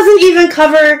 This doesn't even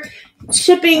cover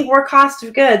shipping or cost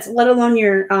of goods, let alone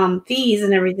your fees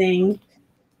and everything.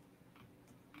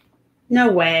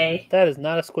 No way. That is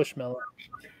not a Squishmallow.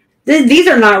 These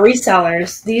are not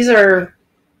resellers. These are...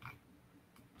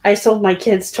 I sold my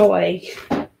kid's toy.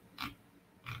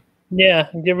 Yeah,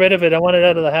 get rid of it. I want it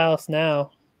out of the house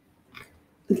now.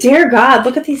 Dear God,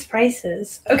 look at these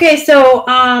prices. Okay, so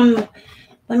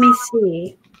let me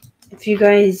see if you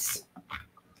guys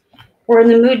were in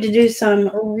the mood to do some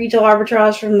retail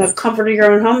arbitrage from the comfort of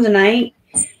your own home tonight.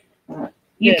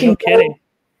 You can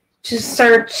just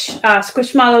search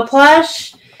Squishmallow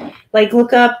Plush,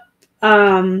 look up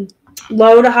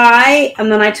low to high,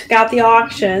 and then I took out the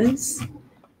auctions,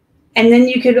 and then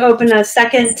you could open a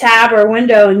second tab or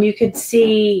window, and you could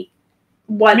see.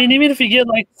 What? I mean, even if you get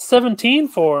 17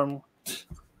 for them.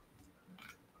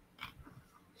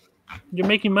 You're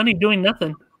making money doing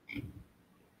nothing.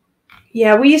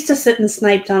 Yeah, we used to sit and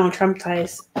snipe Donald Trump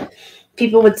ties.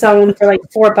 People would sell them for like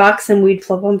 $4 and we'd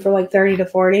flip them for like 30 to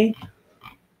 40.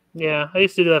 Yeah, I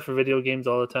used to do that for video games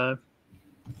all the time.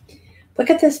 Look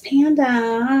at this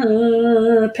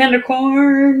panda. Panda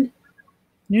corn.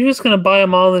 You're just going to buy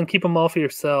them all and keep them all for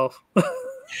yourself.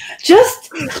 Just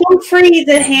Humphrey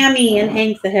the Hammy and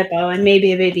Hank the Hippo and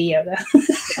maybe a baby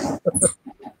Yoda.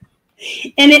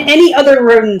 And any other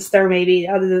rodents there maybe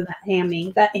other than that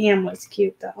Hammy. That ham was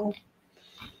cute though.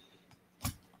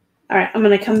 All right, I'm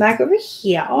going to come back over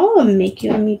here and make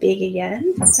you and me big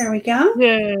again. There we go.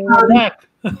 Yay, we're back.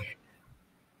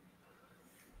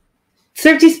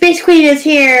 Thrifty Space Queen is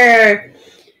here.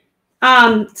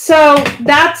 So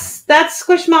that's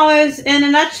Squishmallows in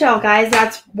a nutshell, guys.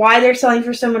 That's why they're selling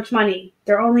for so much money.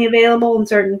 They're only available in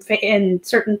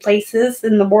certain places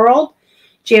in the world,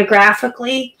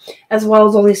 geographically, as well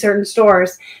as only certain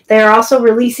stores. They are also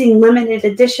releasing limited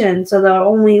edition, so they'll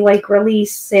only like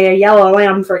release, say, a yellow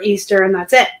lamb for Easter, and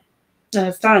that's it. And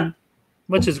it's done.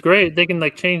 Which is great. They can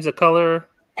like change the color.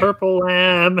 Purple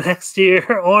lamb next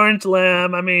year, orange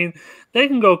lamb. I mean, they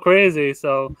can go crazy.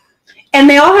 So, and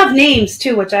they all have names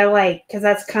too, which I like because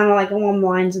that's kind of like along the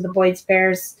lines of the Boyd's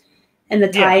Bears and the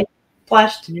Tide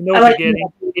Plush. You know what you're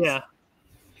getting. Yeah.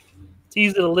 It's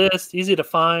easy to list, easy to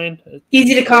find.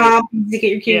 Easy to comp, easy to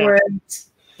get your keywords,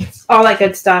 all that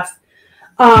good stuff.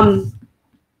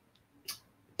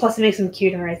 Plus, it makes them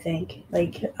cuter, I think.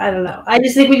 Like, I don't know. I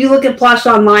just think when you look at Plush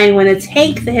online, when it's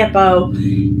Hank the Hippo,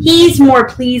 he's more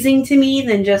pleasing to me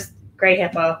than just Gray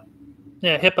Hippo.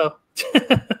 Yeah, Hippo.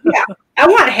 Yeah, I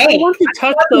want Hank. Once you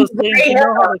touch those things, you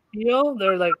know how they feel.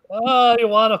 They're like, oh, you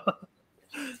want them.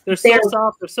 They're so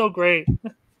soft. They're so great.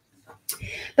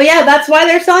 But yeah, that's why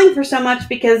they're selling for so much,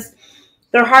 because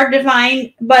they're hard to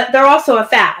find, but they're also a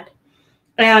fad.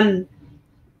 And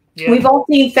we've all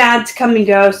seen fads come and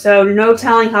go, so no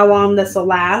telling how long this will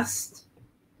last.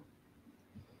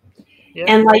 Yeah.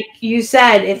 And like you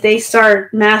said, if they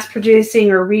start mass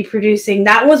producing or reproducing,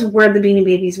 that was where the Beanie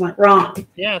Babies went wrong.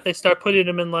 Yeah, if they start putting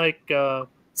them in like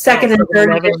second and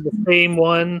third, the same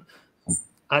one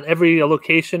on every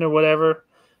location or whatever,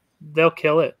 they'll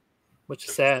kill it, which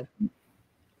is sad.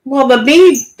 Well, the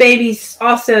Beanie Babies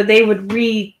also, they would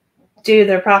redo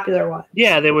their popular ones.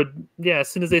 Yeah, they would. Yeah, as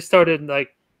soon as they started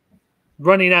like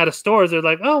running out of stores, they're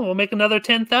like, oh, we'll make another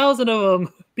 10,000 of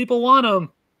them. People want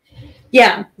them.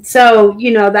 Yeah. So, you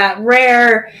know, that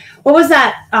rare, what was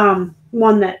that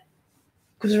one that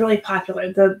was really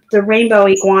popular? The rainbow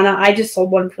iguana. I just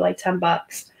sold one for like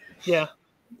 $10. Yeah.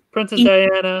 Princess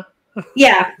Diana.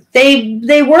 Yeah.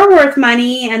 They were worth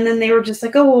money, and then they were just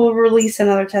like, oh, we'll release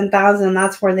another 10,000.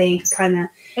 That's where they kind of.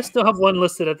 I still have one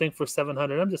listed, I think, for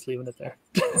 700. I'm just leaving it there.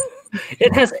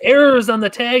 It has errors on the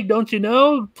tag, don't you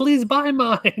know? Please buy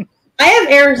mine. I have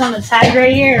errors on the tag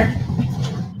right here.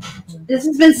 This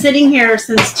has been sitting here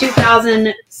since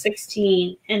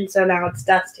 2016, and so now it's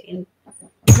dusting.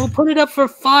 We'll put it up for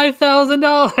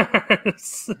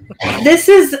 $5,000. This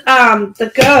is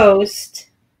the Ghost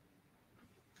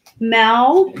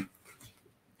Mel,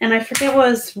 and I forget what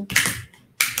was.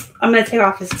 I'm going to take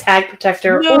off his tag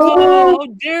protector. No, how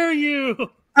dare you?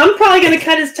 I'm probably going to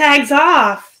cut his tags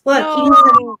off.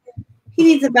 Look, he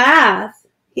needs a bath.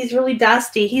 He's really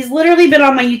dusty. He's literally been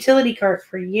on my utility cart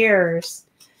for years.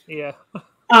 Yeah.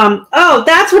 Oh,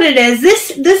 that's what it is.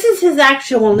 This is his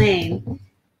actual name.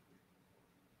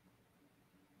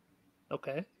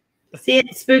 Okay. See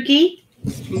it? Spooky?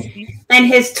 Spooky. And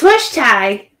his Tush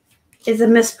tag is a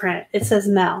misprint. It says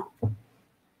Mel.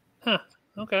 Huh.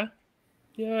 Okay.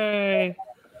 Yay.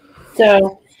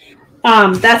 So,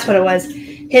 that's what it was.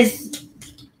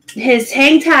 His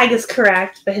hang tag is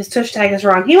correct, but his Tush tag is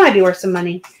wrong. He might be worth some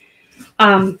money.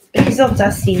 But he's all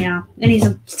dusty now. And he's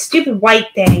a stupid white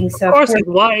thing. So of course he's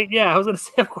white. Yeah, I was going to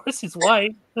say, of course he's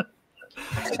white. I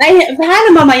had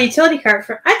him on my utility cart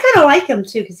for. I kind of like him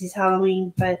too because he's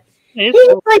Halloween, but he's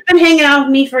like been hanging out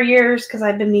with me for years because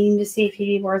I've been meaning to see if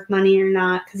he'd be worth money or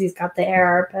not because he's got the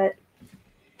error. But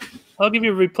I'll give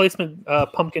you a replacement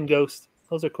pumpkin ghost.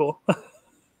 Those are cool.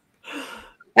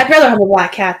 I'd rather have a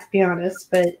black cat, to be honest.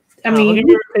 But I mean, I'll give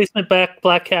you a replacement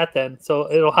black cat then,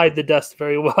 so it'll hide the dust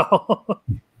very well.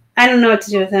 I don't know what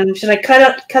to do with him. Should I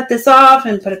cut this off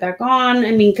and put it back on?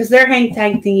 I mean, because their hang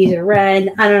tag thingies are red.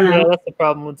 I don't know. Yeah, that's the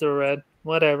problem with the red.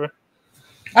 Whatever.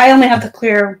 I only have the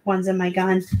clear ones in my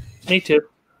gun. Me too.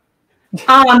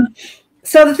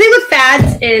 So the thing with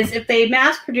fads is if they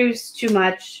mass produce too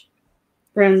much,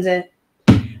 ruins it.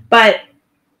 But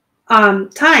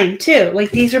time too.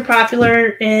 Like these were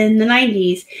popular in the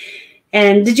 90s.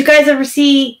 And did you ever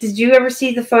see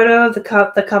the photo of the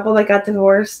couple that got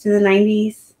divorced in the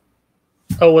 90s?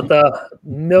 Oh, with the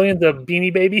millions of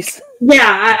Beanie Babies?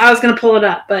 Yeah, I was going to pull it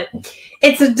up, but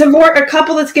it's a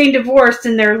couple that's getting divorced,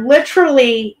 and they're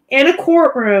literally in a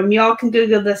courtroom. Y'all can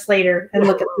Google this later and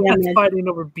look at the image. Fighting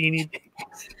over Beanie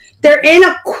Babies. They're in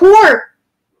a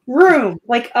courtroom,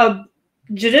 like a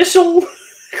judicial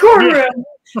courtroom.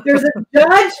 Yeah. There's a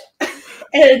judge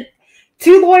and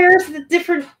 2 lawyers at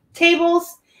different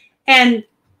tables, and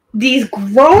these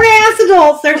grown-ass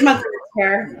adults, there's my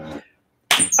hair,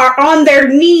 are on their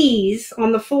knees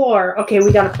on the floor. Okay,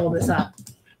 we got to pull this up.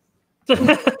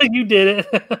 You did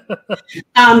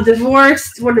it.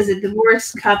 Divorced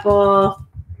couple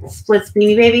splits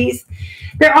Beanie Babies.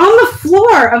 They're on the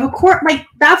floor of a court. Like,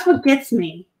 that's what gets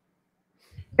me.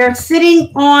 They're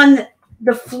sitting on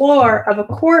the floor of a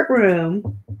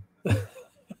courtroom.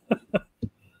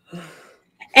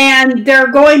 And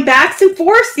they're going backs and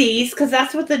forths because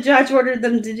that's what the judge ordered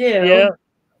them to do. Yeah.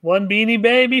 1 Beanie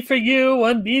Baby for you.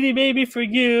 1 Beanie Baby for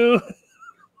you.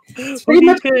 It's pretty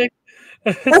much pick?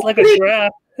 It's like a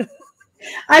graph.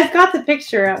 I've got the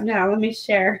picture up now. Let me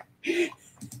share.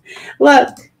 Look.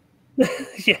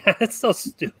 Yeah, it's so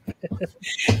stupid.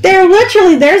 They're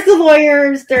literally, there's the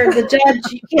lawyers, they're the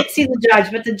judge. You can't see the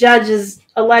judge, but the judge is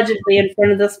allegedly in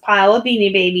front of this pile of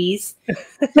Beanie Babies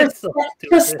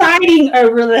presiding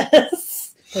over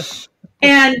this.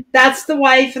 And that's the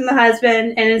wife and the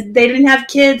husband, and they didn't have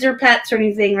kids or pets or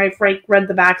anything. I've read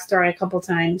the backstory a couple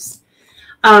times.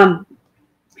 And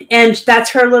that's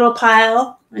her little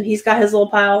pile, and he's got his little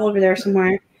pile over there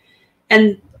somewhere.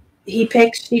 And he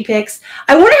picks, she picks.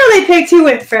 I wonder how they picked who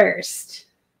went first.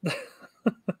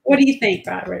 What do you think,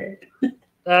 Robert?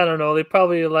 I don't know. They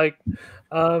probably like,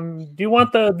 do you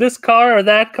want this car or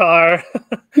that car?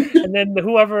 And then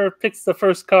whoever picks the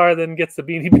first car then gets the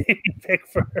Beanie Baby pick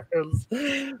first.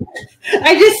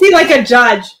 I just see like a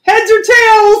judge. Heads or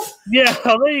tails? Yeah,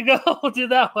 there you go. Do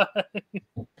that one.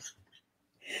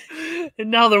 And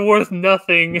now they're worth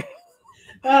nothing.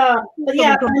 Yeah,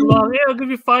 I'll give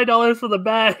you $5 for the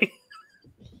bag.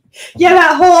 Yeah,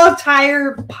 that whole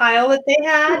entire pile that they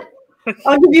had.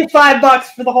 I'll give you $5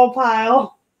 for the whole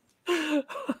pile.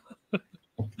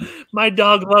 My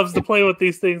dog loves to play with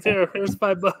these things. Here's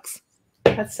 $5.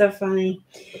 That's so funny.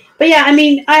 But yeah, I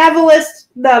mean, I have a list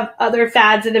of other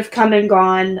fads that have come and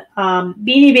gone.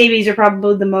 Beanie Babies are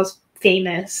probably the most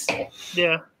famous.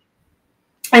 Yeah.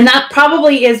 And that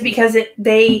probably is because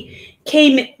they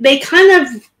kind of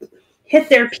hit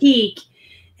their peak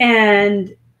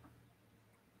and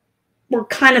were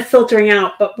kind of filtering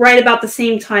out, but right about the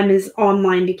same time as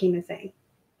online became a thing.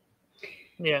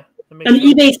 Yeah. And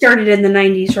eBay started in the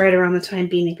 90s, right around the time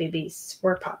Beanie Babies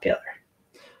were popular.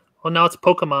 Well, now it's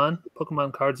Pokemon.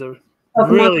 Pokemon cards are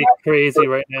really crazy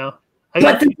right now. I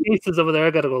got 2 cases over there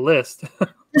I got to go list.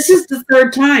 This is the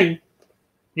 3rd time.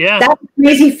 Yeah. That's a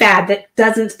crazy fad that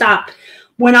doesn't stop.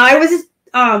 When I was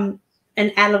an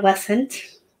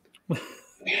adolescent,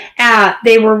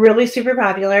 they were really super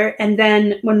popular. And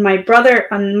then when my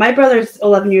brother's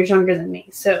 11 years younger than me,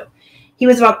 so he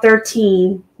was about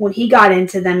 13 when he got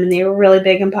into them, and they were really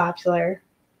big and popular.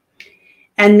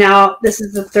 And now this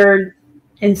is the 3rd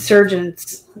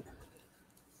insurgence.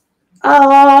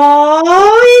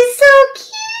 Oh, he's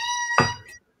so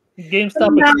cute.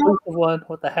 GameStop exclusive one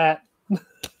with the hat.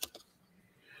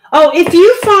 Oh, if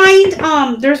you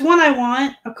find there's one I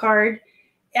want, a card.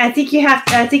 I think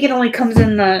it only comes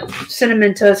in the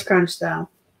Cinnamon Toast Crunch though.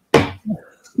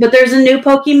 But there's a new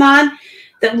Pokemon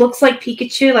that looks like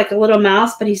Pikachu, like a little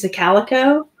mouse, but he's a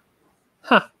calico.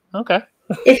 Huh. Okay.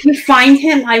 If you find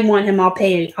him, I want him. I'll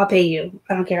pay you.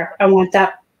 I don't care. I want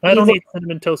that. I don't need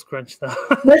Cinnamon Toast Crunch though.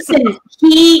 Listen,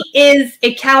 he is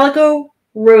a calico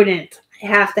rodent. I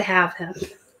have to have him.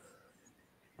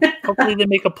 Hopefully they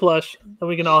make a plush and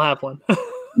we can all have one.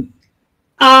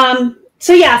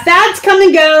 So yeah, fads come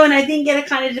and go, and I think it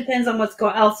kind of depends on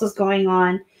else is going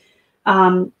on.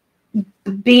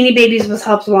 Beanie Babies was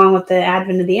helped along with the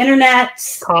advent of the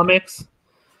internet. Comics.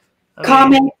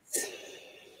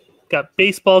 Got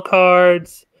baseball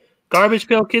cards, Garbage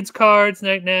Pail Kids cards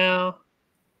right now.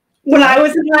 When I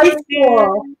was in high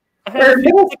school or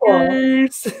middle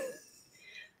school.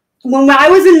 When I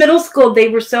was in middle school, they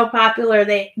were so popular.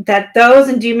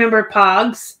 And do you remember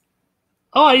Pogs?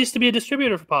 Oh, I used to be a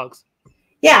distributor for Pogs.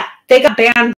 Yeah, they got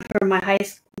banned from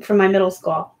my middle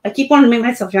school. I keep wanting to make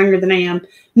myself younger than I am.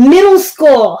 Middle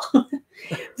school,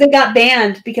 they got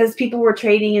banned because people were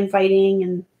trading and fighting.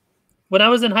 And when I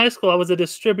was in high school, I was a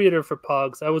distributor for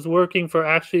Pogs. I was working for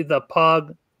actually the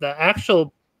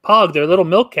actual Pog, their little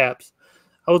milk caps.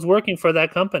 I was working for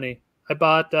that company. I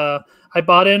I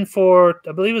bought in for,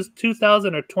 I believe it was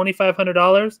 $2,000 or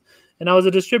 $2,500, and I was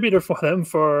a distributor for them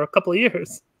for a couple of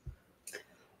years.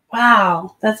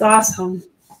 Wow, that's awesome.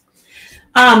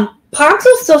 Pogs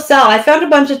will still sell. I found a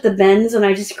bunch at the bins and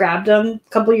I just grabbed them a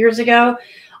couple years ago,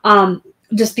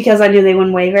 just because I knew they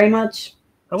wouldn't weigh very much.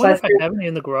 I wonder if I have any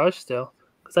in the garage still,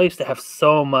 because I used to have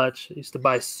so much. I used to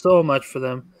buy so much for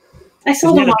them. I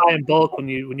sold them. You had to buy in bulk when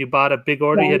you bought a big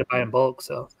order. Yeah. You had to buy in bulk.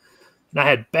 So, and I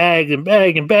had bags and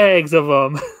bags and bags of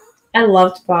them. I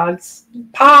loved Pogs.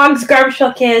 Pogs, Garbage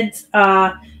Pail Kids,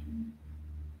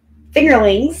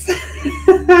 Fingerlings.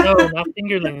 No, not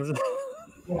Fingerlings.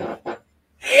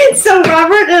 So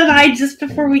Robert and I, just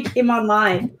before we came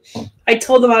online, I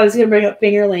told them I was going to bring up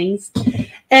Fingerlings,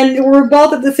 and we're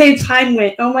both at the same time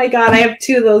went, "Oh my god, I have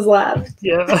 2 of those left."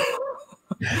 Yeah,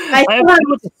 I have 2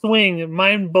 with the swing.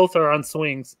 Mine both are on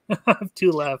swings. I have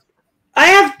 2 left. I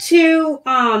have 2.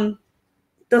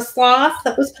 The sloth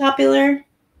that was popular.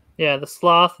 Yeah, the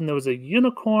sloth, and there was a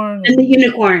unicorn. And the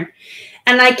unicorn,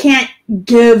 and I can't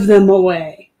give them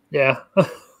away. Yeah.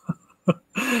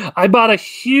 I bought a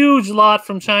huge lot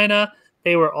from China.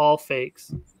 They were all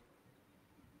fakes.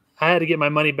 I had to get my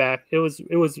money back. It was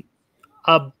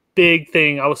a big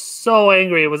thing. I was so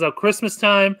angry. It was at Christmas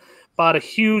time. Bought a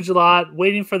huge lot,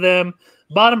 waiting for them.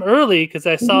 Bought them early because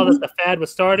I saw that the fad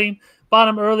was starting. Bought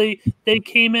them early. They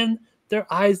came in.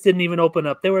 Their eyes didn't even open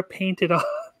up. They were painted on.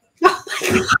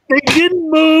 They didn't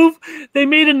move. They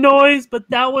made a noise, but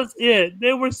that was it.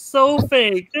 They were so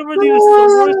fake. They were the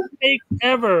worst fake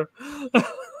ever.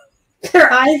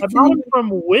 Their eyes. I bought them from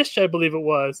Wish, I believe it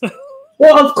was.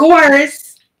 Well, of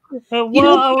course. I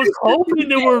was hoping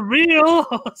they were real.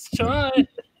 I was trying.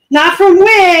 Not from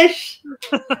Wish.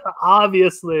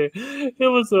 Obviously.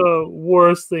 It was the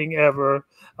worst thing ever.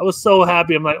 I was so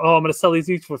happy. I'm like, oh, I'm going to sell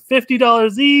these each for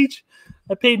 $50 each.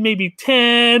 I paid maybe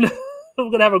 $10. I'm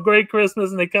going to have a great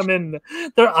Christmas, and they come in,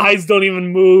 their eyes don't even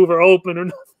move or open or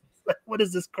nothing. Like, what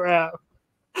is this crap?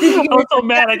 I was so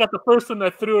mad I got the first one, I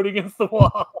threw it against the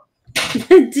wall.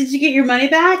 Did you get your money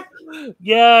back?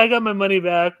 Yeah, I got my money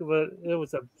back, but it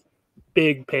was a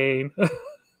big pain.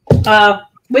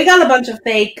 We got a bunch of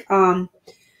fake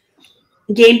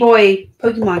Game Boy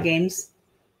Pokemon games.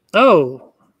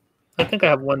 Oh, I think I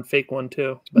have one fake one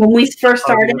too. When we first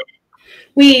started,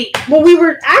 we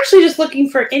were actually just looking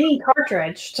for any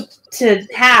cartridge to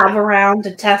have around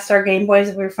to test our Game Boys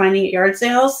that we were finding at yard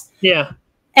sales. Yeah.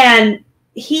 And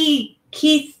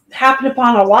Keith happened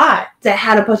upon a lot that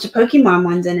had a bunch of Pokemon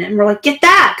ones in it, and we're like, get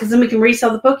that, because then we can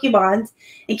resell the Pokemons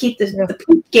and keep the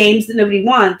poop games that nobody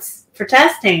wants for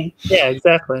testing. Yeah,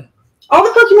 exactly. All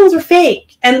the Pokemons were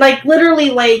fake, and like literally,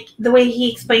 like the way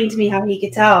he explained to me how he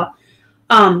could tell,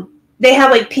 they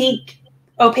had like pink,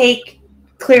 opaque,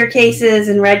 clear cases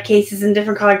and red cases and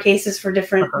different color cases for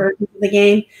different versions of the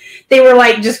game. They were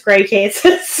like just gray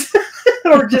cases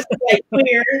or just like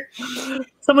clear.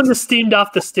 Someone just steamed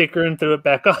off the sticker and threw it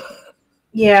back on.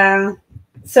 Yeah.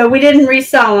 So we didn't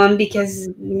resell them because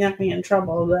you're not going to get in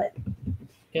trouble, but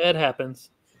yeah, it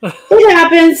happens. It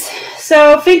happens.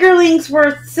 So fingerlings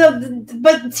were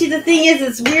but see, the thing is,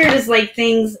 it's weird is like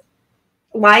things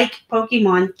like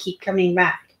Pokemon keep coming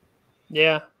back.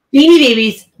 Yeah. Beanie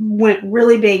Babies went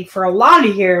really big for a lot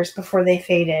of years before they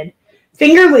faded.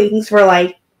 Fingerlings were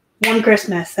like one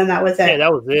Christmas, and that was it. Yeah,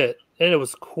 that was it. And it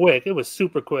was quick. It was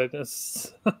super quick.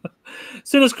 As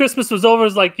soon as Christmas was over,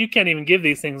 it's like, you can't even give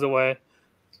these things away.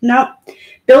 Nope.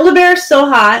 Build-A-Bear's still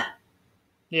hot.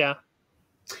 Yeah.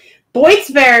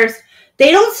 Boyd's Bears,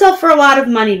 they don't sell for a lot of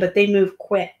money, but they move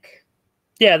quick.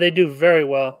 Yeah, they do very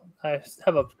well. I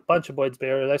have a bunch of Boyd's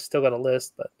Bears. I still got a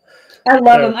list, but I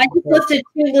love them. I just listed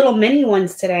 2 little mini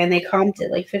ones today, and they comped at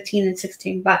like $15 and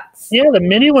 $16. Yeah, the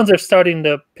mini ones are starting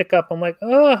to pick up. I'm like,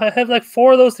 oh, I have like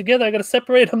 4 of those together. I got to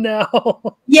separate them now.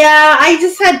 Yeah, I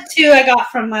just had 2 I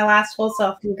got from my last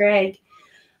wholesale from Greg.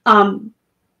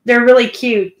 They're really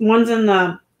cute. One's in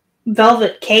the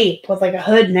velvet cape with like a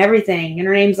hood and everything, and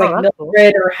her name's like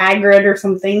Mildred or Hagrid or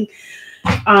something.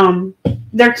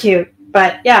 They're cute.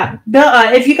 But yeah,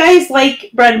 if you guys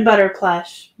like bread and butter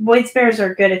plush, Boyd's Bears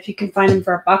are good if you can find them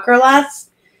for $1 or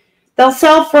less. They'll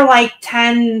sell for like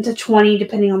 10 to 20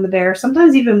 depending on the bear,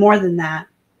 sometimes even more than that.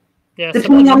 Yeah,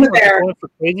 depending on the bear. Going for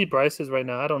crazy prices right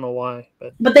now. I don't know why,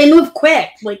 but they move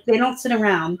quick. Like they don't sit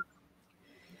around.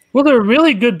 Well, they're a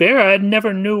really good bear. I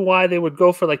never knew why they would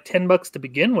go for like $10 to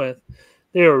begin with.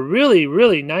 They're a really,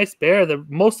 really nice bear.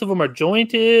 Most of them are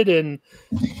jointed, and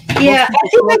yeah,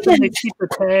 they keep the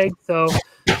tag. So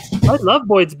I love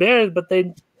Boyd's Bears, but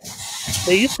they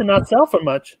used to not sell for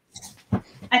much.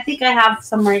 I think I have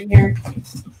some right here.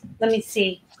 Let me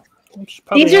see.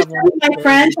 These are some of my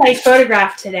friends I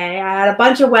photographed today. I had a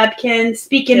bunch of webkins.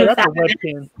 Speaking of that,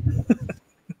 webkin.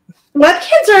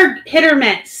 Webkins are hit or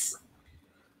miss.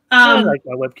 I like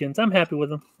my webkins. I'm happy with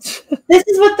them. This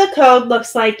is what the code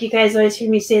looks like. You guys always hear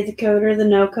me say the code or the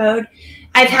no code.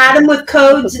 I've had them with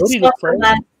codes and stuff for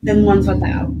less than ones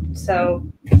without. So,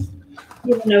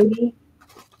 you have an Odie.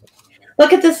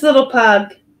 Look at this little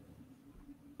pug.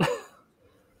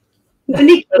 Isn't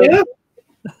he cute?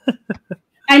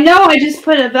 I know, I just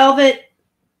put a velvet.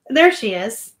 There she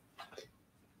is.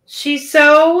 She's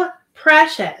so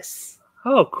precious.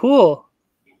 Oh, cool.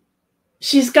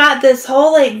 She's got this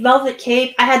whole like velvet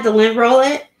cape. I had to lint roll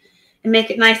it and make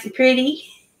it nice and pretty.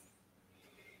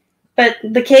 But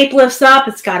the cape lifts up.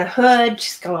 It's got a hood.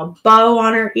 She's got a bow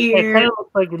on her ear. It kind of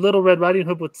looks like Little Red Riding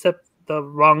Hood, except the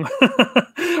wrong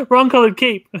colored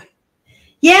cape.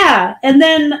 Yeah, and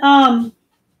then I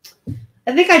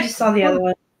think I just saw the other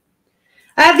one.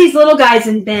 I have these little guys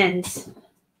in bins.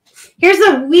 Here's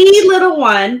a wee little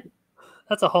one.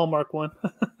 That's a Hallmark one.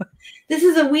 This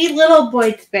is a wee little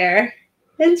Boyd's bear.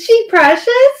 Isn't she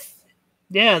precious?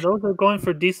 Yeah, those are going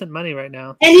for decent money right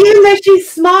now. And even though she's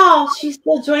small, she's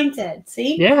still jointed.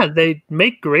 See? Yeah, they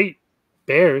make great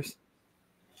bears.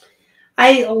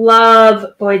 I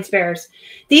love Boyd's bears.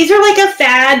 These are like a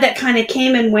fad that kind of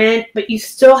came and went, but you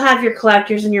still have your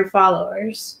collectors and your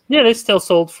followers. Yeah, they still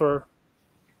sold for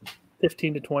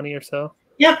 15 to 20 or so.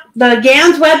 Yep. The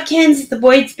Gans Webkins, the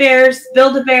Boyd's bears,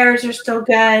 Build-A-Bears are still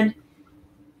good.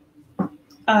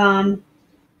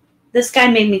 This guy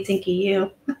made me think of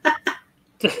you.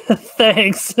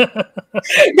 Thanks.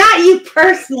 Not you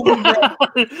personally.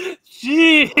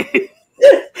 Jeez.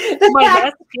 Am I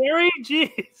that scary?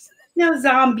 Jeez. No,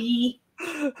 zombie.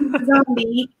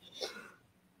 Zombie.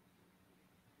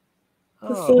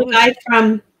 This little guy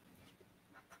from...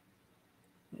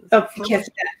 Oh, you can't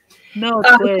see that. No,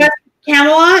 it's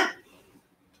Camelot.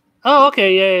 Oh,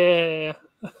 okay. Yeah.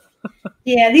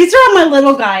 Yeah, these are all my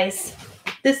little guys.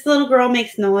 This little girl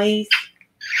makes noise.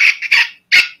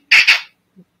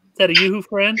 Is that a Yoo-hoo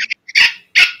friend?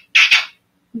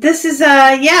 This is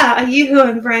a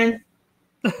Yoo-hoo friend.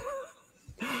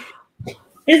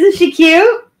 Isn't she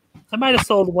cute? I might have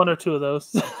sold one or two of those.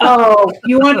 Oh,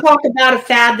 you want to talk about a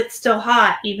fad that's still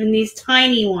hot? Even these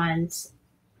tiny ones.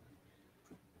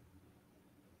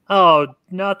 Oh,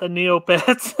 not the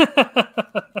Neopets.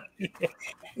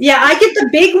 Yeah, I get the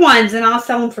big ones and I'll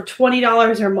sell them for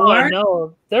 $20 or more. Oh,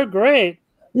 no, they're great.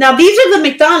 Now, these are the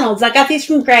McDonald's. I got these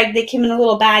from Greg. They came in a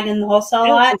little bag in the wholesale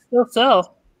lot. They still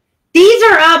sell. These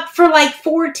are up for like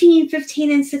 14,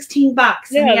 15, and 16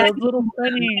 bucks. Yeah, those little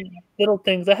tiny little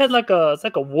things. I had it's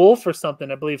like a wolf or something,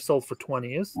 I believe, sold for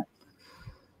 20.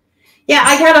 Yeah,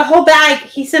 I got a whole bag.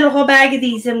 He sent a whole bag of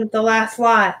these in with the last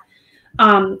lot.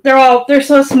 They're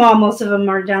so small. Most of them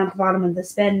are down at the bottom of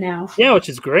this bin now. Yeah, which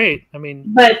is great. I mean,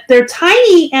 but they're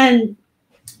tiny, and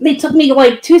they took me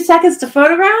like 2 seconds to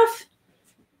photograph,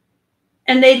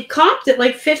 and they comped at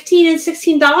like $15 and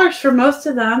 $16 for most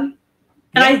of them.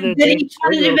 And I did each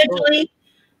one individually,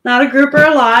 not a group or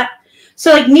a lot.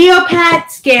 So like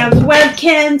Neopets, Scams,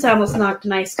 Webkins. I almost knocked a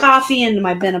nice coffee into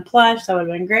my bin of Plush. That would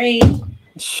have been great.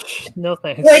 No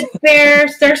thanks. Good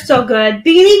bears, they're so good.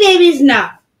 Beanie Babies, no.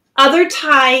 Other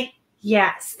tie,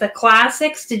 yes. The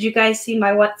classics. Did you guys see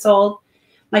what sold?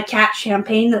 My cat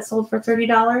champagne that sold for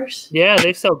 $30. Yeah,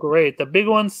 they sell great. The big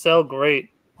ones sell great.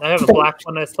 I have a black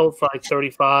one that sold for like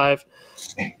 $35.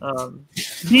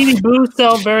 Beanie Boos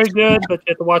sell very good, but you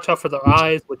have to watch out for their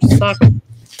eyes, which suck.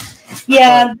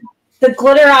 Yeah, the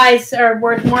glitter eyes are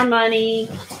worth more money.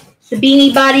 The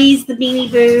Beanie Buddies, the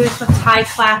Beanie Boos, the Thai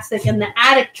Classic, and the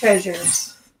Attic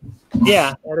Treasures.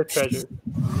 Yeah, Attic Treasures.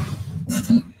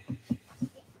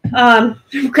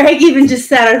 Greg even just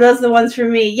said, are those the ones for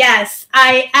me? Yes.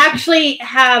 I actually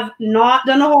have not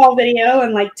done a haul video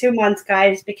in like 2 months,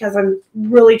 guys, because I'm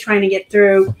really trying to get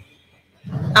through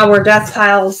our death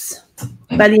piles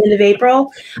by the end of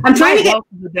April. I'm trying to get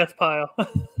the death pile.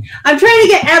 I'm trying to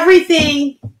get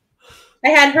everything. I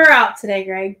had her out today,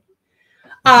 Greg.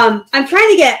 I'm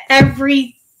trying to get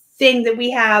everything that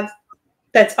we have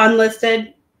that's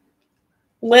unlisted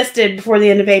listed before the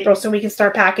end of April so we can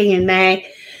start packing in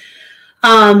May.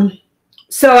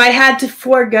 So I had to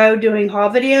forego doing haul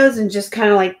videos and just kind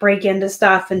of like break into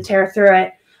stuff and tear through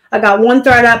it. I got one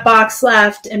thread up box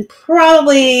left and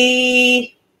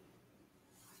probably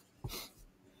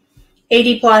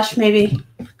 80 plush maybe.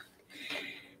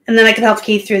 And then I could help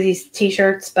Keith through these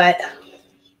t-shirts, but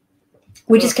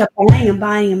we just kept buying and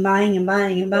buying and buying and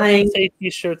buying and buying. Say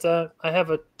t-shirts. I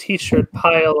have a t-shirt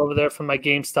pile over there from my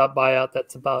GameStop buyout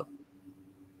that's about,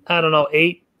 I don't know,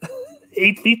 8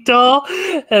 feet tall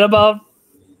and about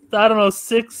I don't know,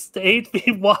 6 to 8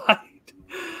 feet wide.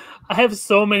 I have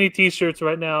so many T-shirts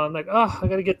right now. I'm like, oh, I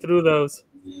got to get through those.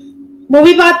 Well,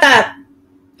 we bought that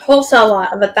wholesale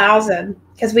lot of 1,000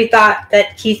 because we thought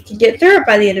that Keith could get through it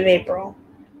by the end of April.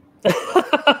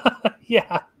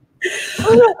 Yeah.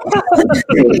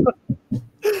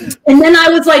 And then I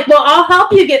was like, well, I'll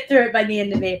help you get through it by the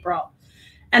end of April.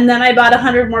 And then I bought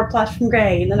 100 more plush from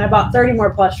Greg. And then I bought 30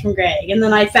 more plush from Greg. And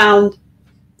then I found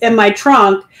in my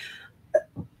trunk,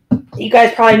 you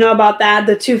guys probably know about that,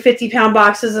 the 2 50-pound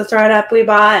boxes of thread up we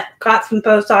got from the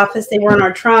post office. They were in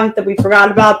our trunk that we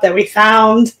forgot about, that we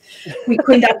found. We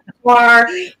cleaned out the car.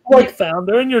 Like, found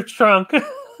they're in your trunk.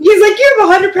 He's like, you have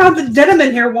 100 pounds of denim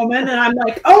in here, woman. And I'm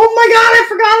like, oh my God, I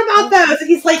forgot about those. And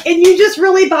he's like, and you just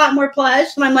really bought more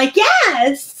plush? And I'm like,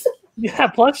 yes. Yeah,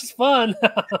 plush is fun.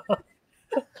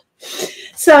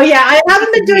 So yeah, I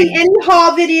haven't been doing any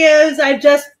haul videos. I've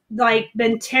just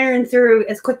been tearing through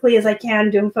as quickly as I can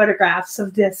doing photographs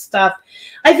of this stuff.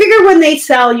 I figure when they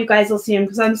sell, you guys will see them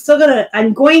because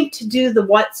I'm going to do the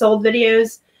what sold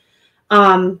videos.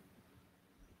 I'm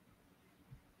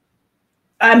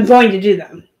going to do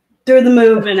them through the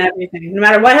move and everything. No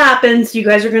matter what happens, you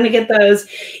guys are going to get those.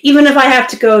 Even if I have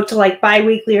to go to like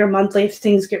bi-weekly or monthly if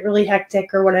things get really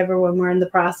hectic or whatever when we're in the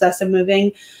process of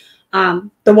moving. The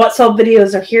what sold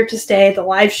videos are here to stay. The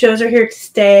live shows are here to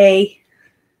stay.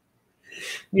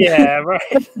 Yeah, right.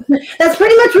 That's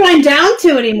pretty much what I'm down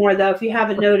to anymore, though. If you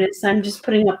haven't noticed, I'm just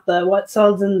putting up the what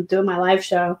solds and doing my live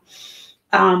show.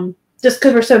 Just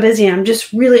because we're so busy,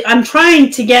 I'm trying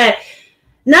to get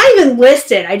not even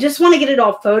listed. I just want to get it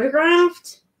all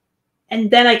photographed, and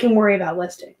then I can worry about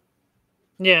listing.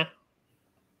 Yeah,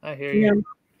 I hear you.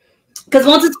 Because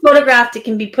once it's photographed, it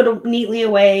can be put neatly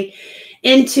away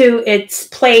into its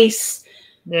place.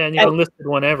 Yeah, and you can list it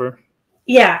whenever.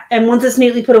 Yeah, and once it's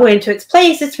neatly put away into its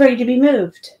place, it's ready to be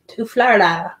moved to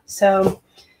Florida. So,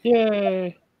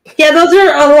 yay! Yeah, those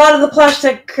are a lot of the plush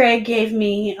that Craig gave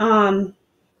me. Well,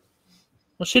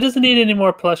 she doesn't need any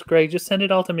more plush, Greg. Just send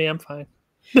it all to me. I'm fine.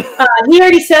 He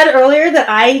already said earlier that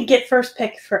I get first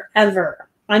pick forever.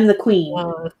 I'm the queen.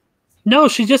 No,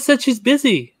 she just said she's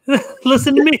busy.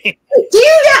 Listen to me. He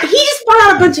just bought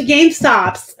out a bunch of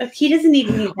GameStops. He doesn't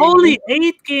even need only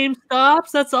 8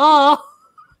 GameStops. That's all.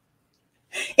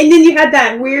 And then you had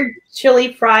that weird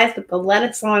chili fries with the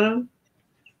lettuce on them.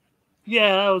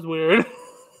 Yeah, that was weird.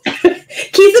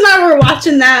 Keith and I were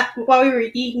watching that while we were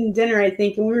eating dinner, I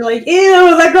think, and we were like,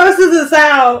 ew, that grosses us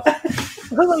out. I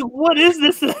was like, what is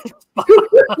this?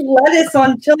 Lettuce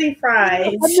on chili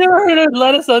fries. I've never heard of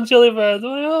lettuce on chili fries. I'm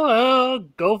like, oh,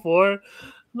 go for it.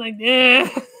 I'm like, yeah.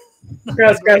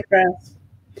 Gross.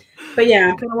 But yeah.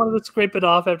 I kind of wanted to scrape it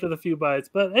off after the few bites.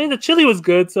 But hey, the chili was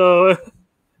good, so...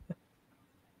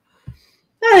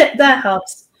 That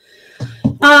helps.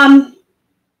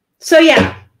 So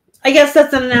yeah, I guess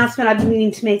that's an announcement I've been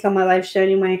meaning to make on my live show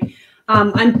anyway.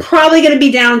 I'm probably going to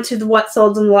be down to the what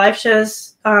sold in the live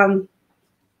shows. I'm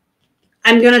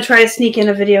going to try to sneak in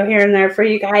a video here and there for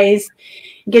you guys,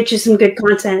 get you some good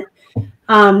content.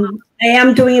 I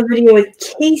am doing a video with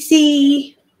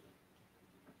Casey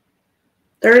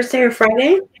Thursday or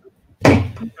Friday.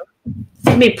 It's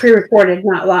going to be pre-recorded,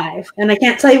 not live. And I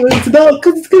can't tell you what it's about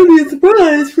because it's going to be a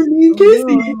surprise for me and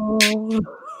Casey.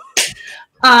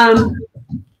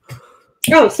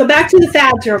 So back to the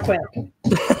fads real quick.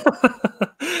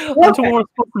 That's what we're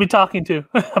supposed to be talking to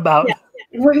about. Yeah.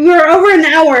 We're over an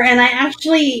hour, and I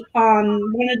actually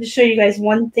wanted to show you guys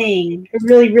one thing. I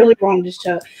really, really wanted to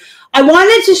show. I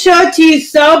wanted to show it to you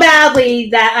so badly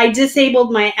that I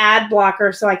disabled my ad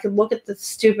blocker so I could look at the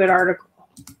stupid article.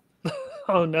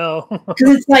 Oh, no.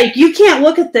 Because it's like, you can't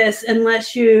look at this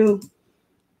unless you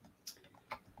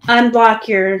unblock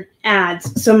your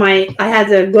ads. So I had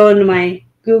to go into my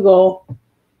Google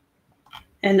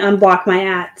and unblock my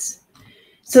ads.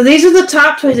 So these are the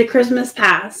top toys at Christmas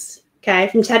past. Okay,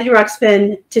 from Teddy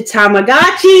Ruxpin to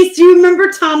Tamagotchis. Do you remember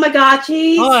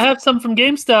Tamagotchis? Oh, I have some from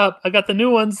GameStop. I got the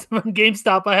new ones from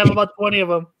GameStop. I have about 20 of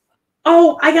them.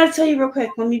 Oh, I got to tell you real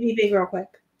quick. Let me be big real quick.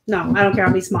 No, I don't care.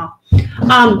 I'll be small.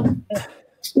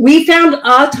 We found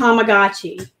a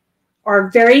Tamagotchi our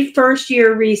very first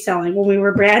year reselling when we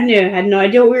were brand new. Had no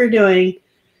idea what we were doing.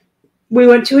 We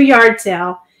went to a yard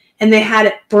sale, and they had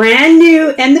it brand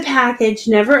new in the package,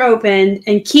 never opened,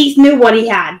 and Keith knew what he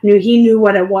had. He knew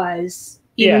what it was.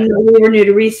 Even though we were new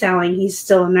to reselling, he's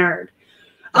still a nerd.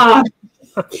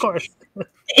 Of course.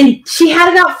 And she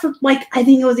had it out for, I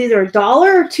think it was either $1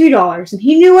 or $2, and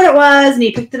he knew what it was, and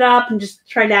he picked it up and just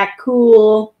tried to act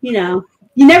cool. You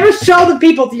never show the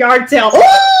people at the yard sale.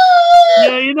 Oh!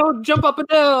 Yeah, you don't jump up and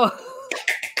down.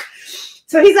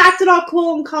 So he's acted all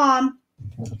cool and calm.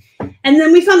 And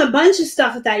then we found a bunch of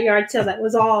stuff at that yard sale that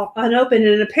was all unopened.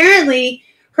 And apparently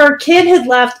her kid had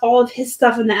left all of his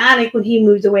stuff in the attic when he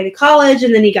moved away to college.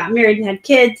 And then he got married and had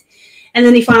kids. And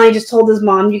then he finally just told his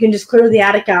mom, you can just clear the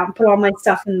attic out and put all my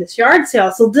stuff in this yard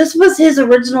sale. So this was his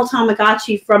original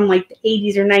Tamagotchi from like the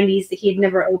 80s or 90s that he had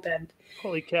never opened.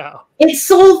 Holy cow. It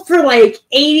sold for like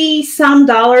 $80-some.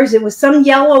 It was some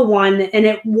yellow one, and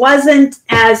it wasn't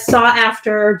as sought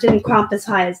after or didn't comp as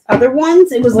high as other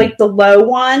ones. It was like the low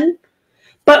one.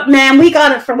 But man, we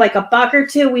got it for like $1 or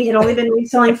 $2. We had only been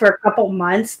reselling for a couple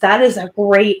months. That is a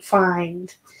great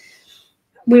find.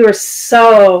 We were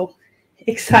so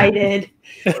excited.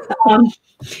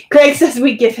 Greg says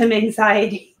we give him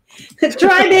anxiety.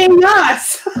 Try being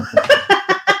us.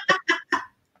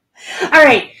 All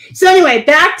right. So anyway,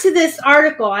 back to this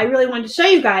article. I really wanted to show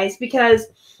you guys because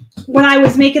when I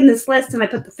was making this list and I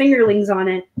put the fingerlings on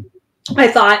it, I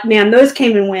thought, man, those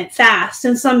came and went fast,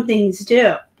 and some things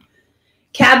do.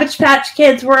 Cabbage Patch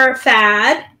Kids were a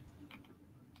fad.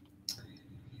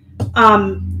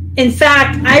 In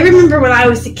fact, I remember when I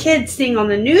was a kid seeing on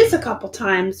the news a couple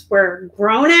times where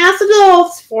grown-ass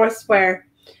adults, forswear,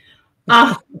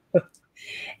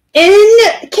 in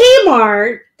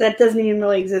Kmart, that doesn't even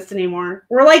really exist anymore,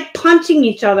 we're like punching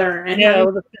each other. And yeah, it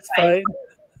was a fist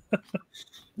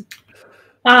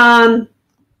fight.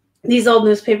 These old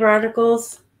newspaper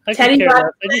articles. I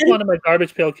just wanted my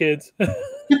Garbage Pail Kids. I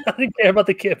didn't care about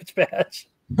the Cabbage Patch.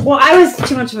 Well, I was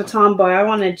too much of a tomboy. I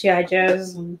wanted G.I.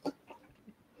 Joes.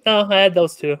 No, I had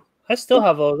those too. I still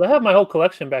have those. I have my whole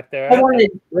collection back there. I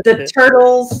wanted the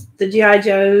Turtles, the G.I.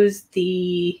 Joes,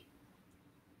 the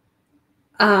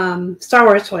Star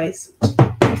Wars toys.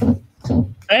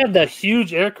 I have that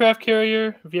huge aircraft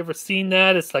carrier. Have you ever seen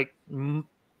that? It's like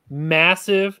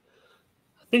massive.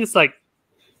 I think it's like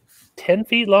 10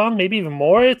 feet long, maybe even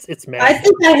more. It's massive. I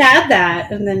think I had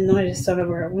that, and then I just don't know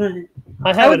where it went.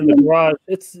 I have it in the garage.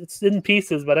 It's in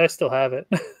pieces, but I still have it.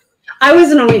 I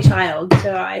was an only child,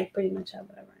 so I pretty much have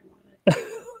whatever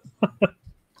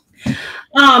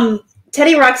I wanted.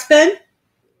 Teddy Ruxpin.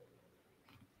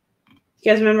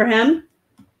 You guys remember him?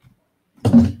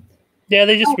 Yeah,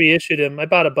 they just reissued him. I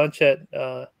bought a bunch at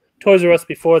Toys R Us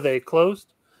before they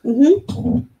closed.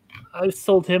 Mm-hmm. I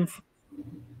sold him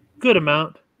good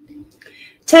amount.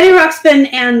 Teddy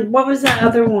Ruxpin, and what was that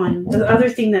other one? The other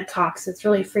thing that talks. It's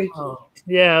really freaky. Oh,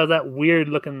 yeah, that weird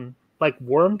looking like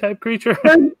worm type creature.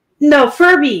 No,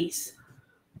 Furbies.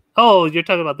 Oh, you're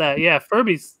talking about that. Yeah,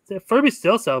 Furbies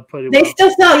still sell pretty well. They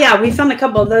still sell, yeah. We found a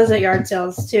couple of those at yard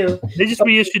sales, too. They just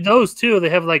reissued those, too. They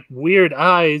have, like, weird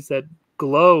eyes that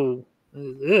glow.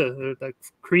 They're, like,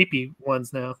 creepy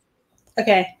ones now.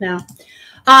 Okay, no.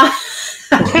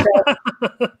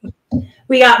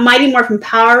 We got Mighty Morphin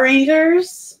Power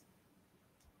Rangers.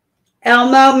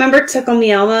 Elmo. Remember Tickle Me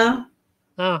Elmo?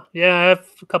 Oh, yeah, I have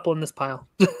a couple in this pile.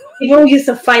 People used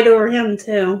to fight over him,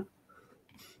 too.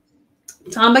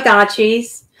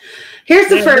 Tamagotchis. Here's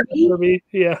the Furby.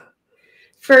 Yeah.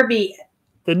 Furby.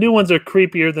 The new ones are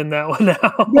creepier than that one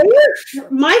now.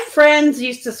 My friends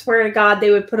used to swear to God they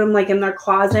would put them like in their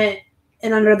closet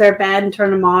and under their bed and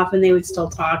turn them off, and they would still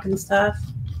talk and stuff.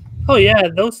 Oh, yeah.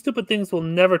 Those stupid things will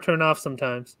never turn off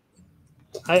sometimes.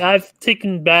 I've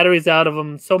taken batteries out of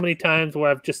them so many times where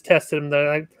I've just tested them. They're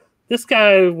like, this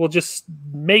guy will just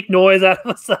make noise out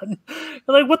of a sudden.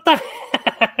 You're like, what the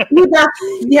heck?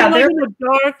 Yeah, they're like in a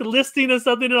dark listing or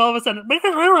something, and all of a sudden,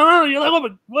 you're like,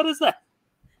 oh, what is that?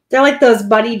 They're like those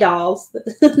buddy dolls.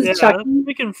 Yeah,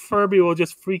 freaking Furby will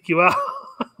just freak you out.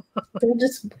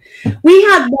 We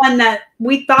had one that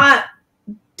we thought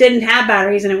didn't have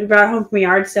batteries in it. We brought it home from a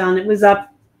yard sale, and it was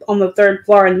up on the 3rd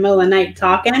floor in the middle of the night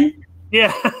talking.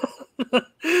 Yeah.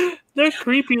 They're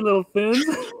creepy little things.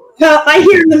 Well, I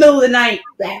hear in the middle of the night.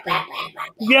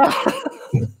 Yeah.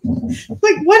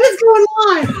 Like, what is going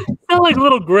on? Sound like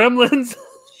little gremlins.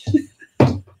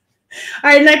 All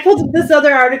right, and I pulled up this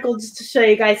other article just to show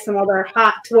you guys some other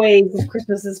hot toys of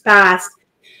Christmas's past,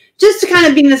 just to kind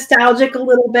of be nostalgic a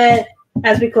little bit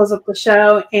as we close up the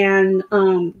show, and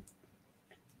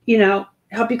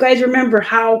help you guys remember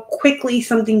how quickly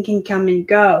something can come and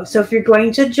go. So if you're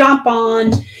going to jump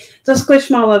on the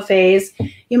Squishmallow phase,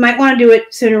 you might want to do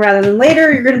it sooner rather than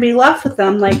later. You're going to be left with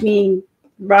them, like me and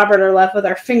Robert are left with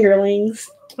our fingerlings.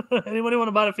 Anybody want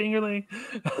to buy a fingerling?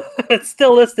 It's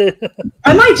still listed.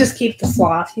 I might just keep the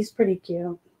sloth. He's pretty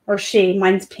cute. Or she.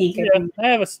 Mine's pink. Yeah, I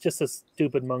have just a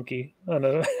stupid monkey. I don't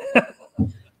know.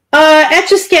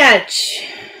 Etch-a-Sketch.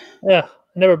 Yeah,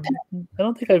 I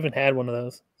don't think I even had one of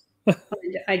those.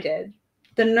 I did.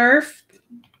 The Nerf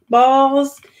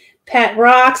balls, Pet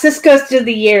Rocks. This goes through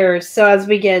the years. So as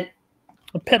we get...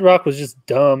 Pet Rock was just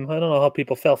dumb. I don't know how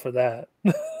people fell for that.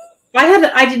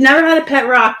 I did never had a pet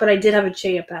rock, but I did have a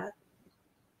chia pet.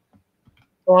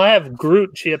 Well, I have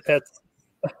Groot chia pets.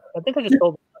 I think I just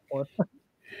told that one.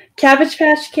 Cabbage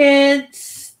Patch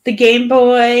Kids, the Game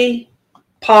Boy,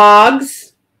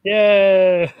 Pogs.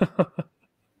 Yay!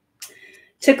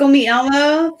 Tickle Me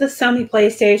Elmo, the Sony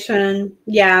PlayStation.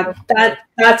 Yeah,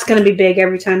 that's going to be big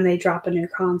every time they drop a new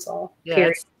console. Yeah,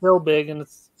 it's still big, and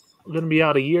it's going to be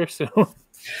out a year soon.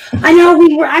 I know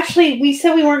we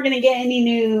said we weren't going to get any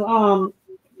new.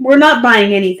 We're not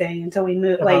buying anything until we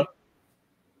move. Like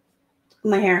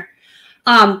my hair.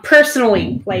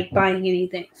 Personally, like buying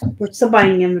anything. We're still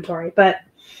buying inventory, but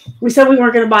we said we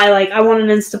weren't going to buy. Like, I want an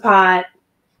Instapot.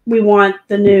 We want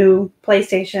the new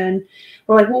PlayStation.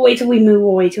 We're like, we'll wait till we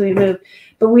move.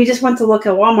 But we just went to look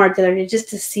at Walmart the other day just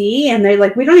to see, and they're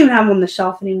like, we don't even have them on the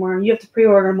shelf anymore. You have to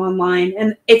pre-order them online,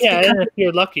 and it's if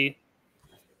you're lucky.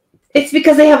 It's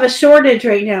because they have a shortage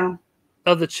right now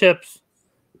of the chips,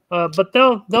 but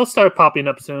they'll start popping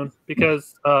up soon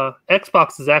because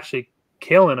Xbox is actually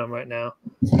killing them right now.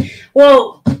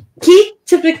 Well, he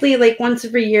typically, like, once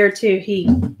every year or two, he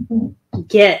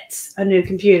gets a new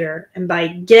computer, and by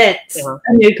gets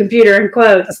a new computer in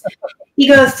quotes, he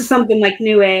goes to something like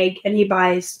Newegg and he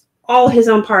buys all his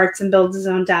own parts and builds his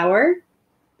own tower.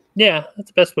 Yeah, that's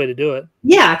the best way to do it.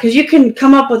 Yeah, because you can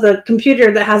come up with a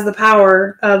computer that has the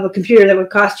power of a computer that would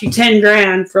cost you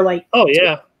 $10,000 for like for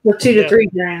 $2,000 to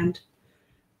 $3,000.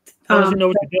 As long as you know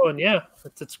what you're doing,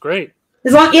 it's great.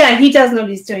 He does know what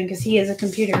he's doing because he is a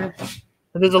computer.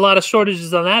 And there's a lot of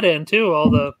shortages on that end too.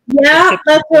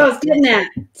 That's what I was getting at.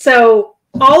 So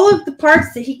all of the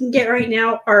parts that he can get right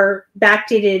now are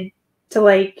backdated to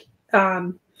like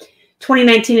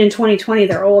 2019 and 2020.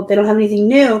 They're old. They don't have anything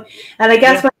new. And I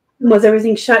guess what happened was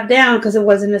everything shut down because it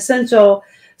wasn't essential.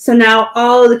 So now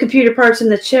all of the computer parts and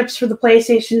the chips for the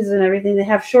PlayStations and everything, they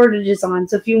have shortages on.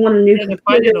 So if you want a new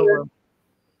computer,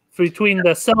 between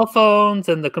the cell phones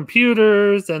and the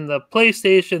computers and the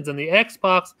PlayStations and the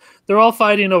Xbox, they're all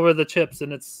fighting over the chips,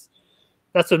 and that's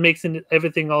what makes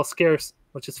everything all scarce,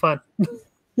 which is fun.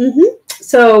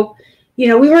 So,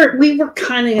 we were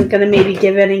kind of going to maybe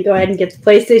give in and go ahead and get the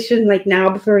PlayStation like now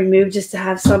before we move, just to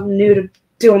have something new to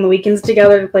do on the weekends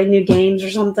together to play new games or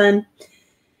something.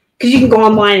 Because you can go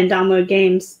online and download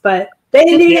games, but they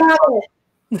didn't have it.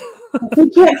 We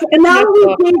can't, and now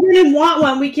we didn't want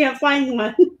one. We can't find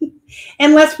one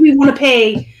unless we want to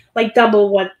pay like double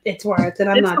what it's worth. And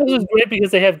I'm not. It's great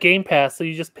because they have Game Pass, so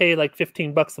you just pay like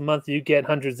 $15 a month. You get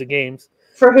hundreds of games.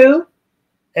 For who?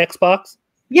 Xbox.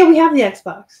 Yeah, we have the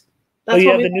Xbox.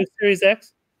 You have the new Series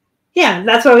X. Yeah,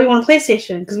 that's why we want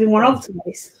PlayStation because we want all the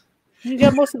toys. You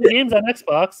got most of the games on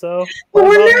Xbox, so we're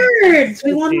nerds.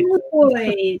 We want all the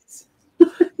toys.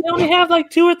 They only have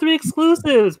like 2 or 3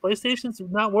 exclusives. PlayStation's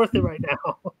not worth it right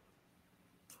now.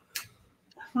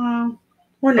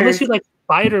 We're nerds. Unless you like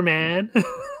Spider-Man.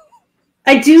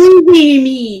 I do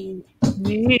mean.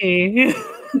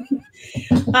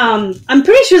 I'm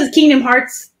pretty sure the Kingdom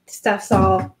Hearts stuff's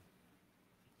all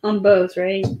on both,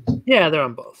 right? Yeah, they're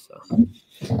on both. So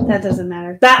that doesn't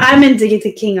matter. I'm into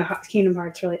the Kingdom Hearts.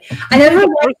 Really, I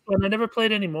never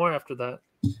played any more after that.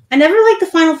 I never liked the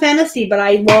Final Fantasy, but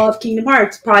I love Kingdom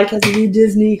Hearts, probably because of you,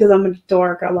 Disney, because I'm a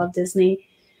dork. I love Disney.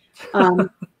 I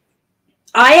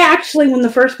actually, when the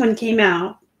first one came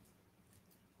out,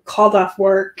 called off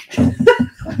work.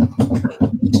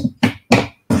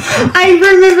 I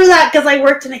remember that because I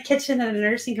worked in a kitchen at a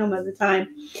nursing home at the time.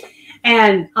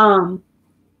 And I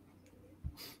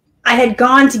had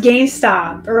gone to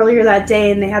GameStop earlier that day,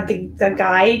 and they had the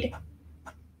guide.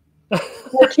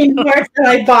 And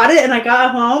I bought it, and I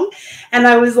got home, and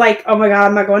I was like, "Oh my god,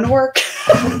 I'm not going to work."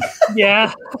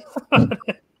 Yeah,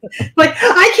 like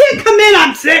I can't come in.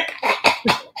 I'm sick.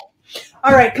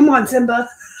 All right, come on, Simba.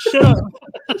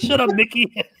 Shut up,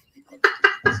 Mickey.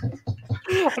 I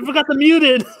forgot to mute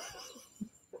it.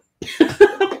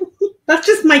 That's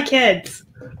just my kids.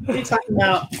 What are you talking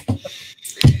about?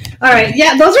 All right,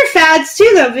 yeah, those are fads too,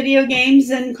 though. Video games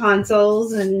and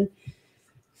consoles and.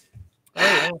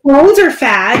 Phones are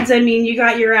fads. I mean, you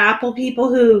got your Apple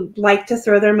people who like to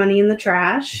throw their money in the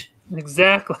trash.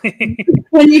 Exactly.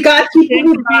 When you got people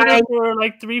who buy for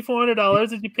like $300-$400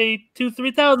 that you pay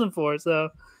 $2,000-$3,000 for. So,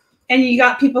 and you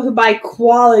got people who buy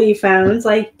quality phones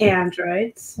like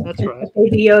Androids. That's right.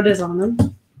 Baby Yoda's on them.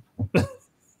 Of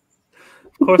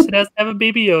course, it has to have a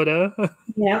Baby Yoda.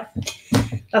 Yeah,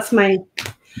 that's my.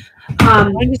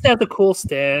 I just have the cool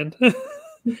stand.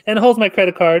 And it holds my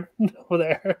credit card over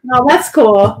there. Oh, that's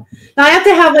cool. Now I have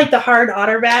to have like the hard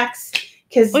otterbacks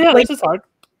because this is hard.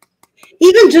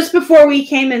 Even just before we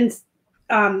came in,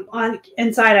 on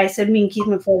inside, I said me and Keith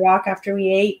went for a walk after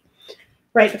we ate.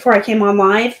 Right before I came on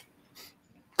live,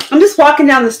 I'm just walking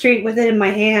down the street with it in my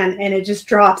hand, and it just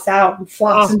drops out and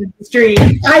flops into the street.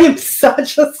 I am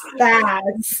such a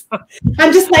spaz.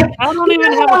 I'm just like, I don't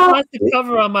even have a plastic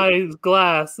cover on my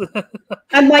glass.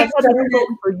 I'm like, I've had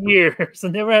it for years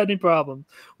and never had any problems.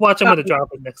 Watch, I'm going to drop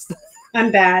it next.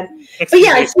 I'm bad. But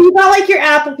yeah, so you got like your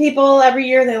Apple people every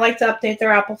year. They like to update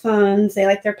their Apple phones. They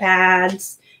like their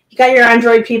pads. You got your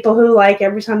Android people who like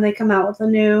every time they come out with a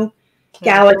new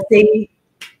Galaxy.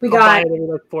 We got buy it every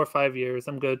like 4 or 5 years.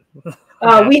 I'm good.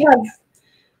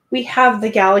 we have the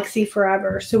Galaxy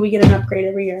forever, so we get an upgrade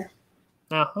every year.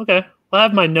 Oh, okay. Well, I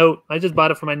have my Note. I just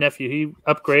bought it for my nephew. He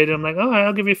upgraded. I'm like, all right,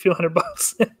 I'll give you a few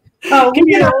 $100. Oh,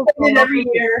 we get upgraded every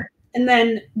year, and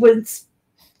then with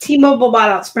T-Mobile bought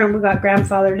out Sprint, we got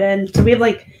grandfathered in. So we have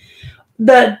like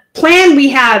the plan we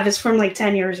have is from like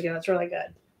 10 years ago. It's really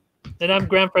good. And I'm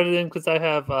grandfathered in because I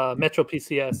have Metro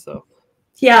PCS. So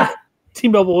yeah.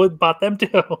 T-Mobile bought them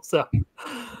too, so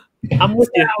I'm with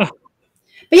you.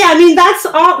 But yeah, I mean that's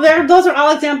all. Those are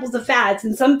all examples of fads,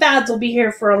 and some fads will be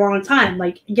here for a long time.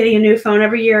 Like getting a new phone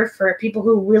every year for people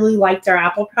who really like their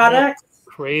Apple products. That's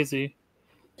crazy.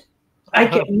 I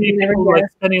get people like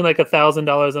spending like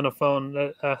 $1,000 on a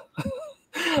phone.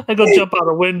 I go jump out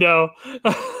a window.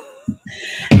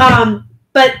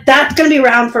 But that's going to be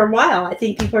around for a while. I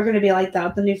think people are going to be like that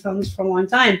with the new phones for a long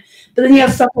time. But then you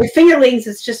have stuff like fingerlings.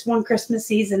 It's just one Christmas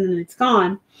season and it's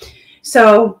gone.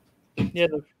 So yeah,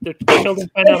 the children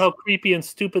find out how creepy and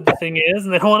stupid the thing is,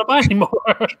 and they don't want to buy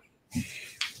anymore.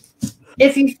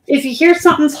 If you hear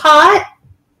something's hot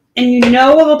and you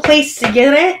know of a place to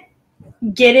get it.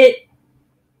 Get it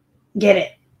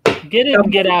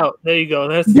and get out. There you go.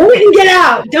 Do it and get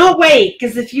out. Don't wait,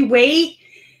 because if you wait,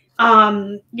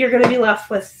 you're going to be left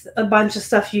with a bunch of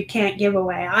stuff you can't give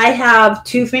away. I have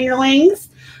 2 fingerlings.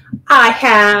 I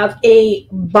have a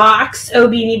box of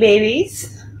Beanie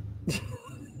Babies.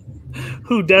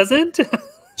 Who doesn't?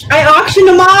 I auctioned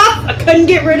them off. I couldn't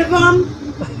get rid of them.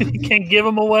 You can't give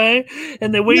them away,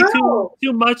 and they weigh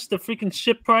too much to freaking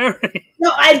ship priority.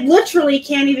 No, I literally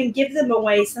can't even give them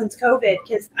away since COVID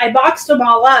because I boxed them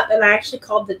all up, and I actually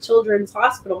called the children's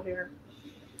hospital here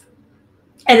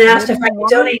and asked if I could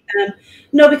donate them.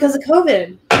 No, because of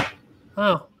COVID.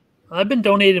 Oh, I've been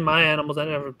donating my animals. I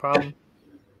didn't have a problem.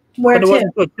 Where but it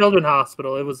wasn't to a children's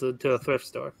hospital. It was to a thrift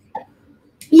store.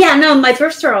 Yeah, no, my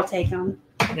thrift store will take them.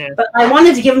 Yeah. But I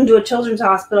wanted to give them to a children's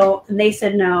hospital, and they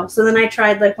said no. So then I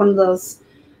tried like one of those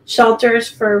shelters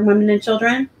for women and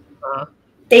children.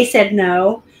 They said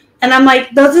no. And I'm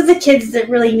like, those are the kids that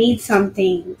really need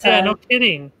something. No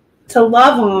kidding. To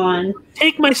love on.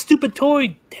 Take my stupid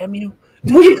toy, damn you.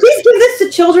 Will you please give this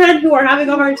to children who are having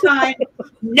a hard time?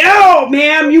 No,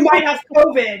 ma'am, you might have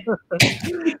COVID.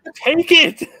 Take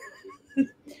it.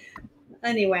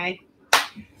 Anyway.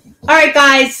 All right,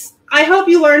 guys. I hope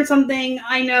you learned something.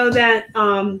 I know that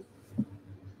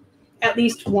at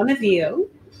least one of you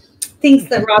thinks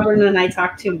that Robert and I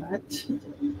talk too much.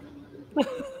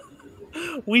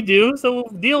 We do, so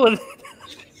we'll deal with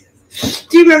it.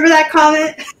 Do you remember that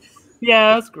comment?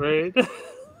 Yeah, that's great.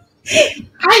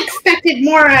 I expected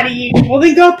more out of you. Well,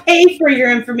 then go pay for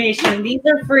your information. These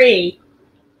are free.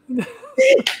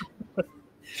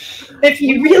 If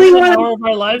you really want more of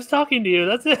our lives talking to you,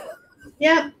 that's it.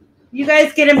 Yeah. You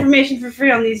guys get information for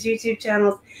free on these YouTube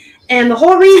channels. And the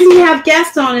whole reason you have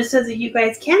guests on is so that you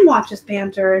guys can watch us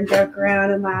banter and joke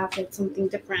around and laugh at something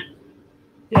different.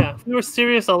 Yeah, if we were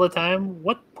serious all the time,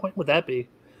 what point would that be?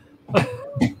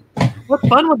 What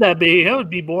fun would that be? That would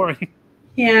be boring.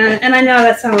 Yeah, and I know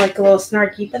that sounded like a little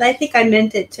snarky, but I think I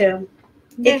meant it too.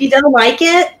 Yeah. If you don't like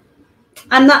it,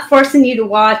 I'm not forcing you to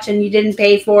watch and you didn't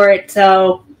pay for it,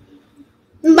 so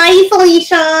bye,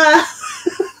 Felicia.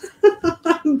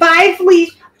 Bye,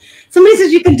 Felicia. Somebody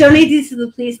says you can donate these to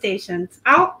the police stations.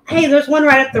 Hey, there's one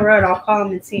right up the road. I'll call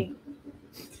them and see.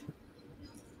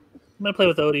 I'm going to play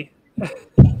with Odie.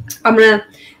 I'm going to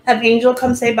have Angel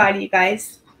come say bye to you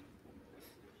guys.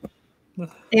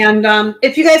 And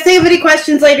if you guys have any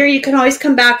questions later, you can always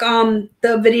come back.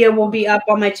 The video will be up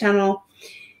on my channel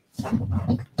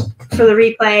for the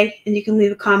replay, and you can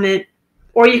leave a comment.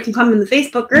 Or you can come in the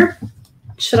Facebook group.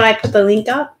 Should I put the link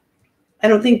up? I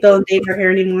don't think Bill and Dave are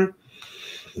here anymore.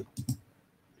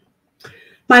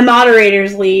 My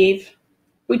moderators leave.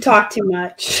 We talk too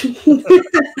much.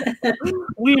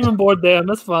 We even bored them.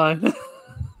 That's fine.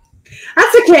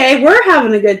 That's okay. We're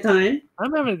having a good time.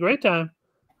 I'm having a great time.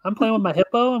 I'm playing with my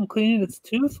hippo. I'm cleaning its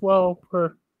tooth while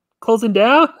we're closing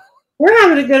down. We're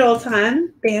having a good old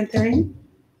time bantering.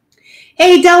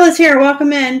 Hey, Della's here.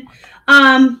 Welcome in.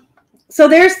 So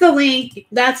there's the link.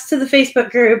 That's to the Facebook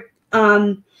group.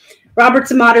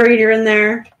 Robert's a moderator in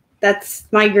there. That's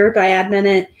my group. I admin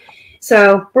it.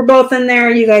 So we're both in there.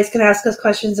 You guys can ask us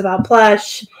questions about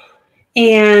Plush.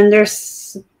 And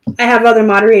I have other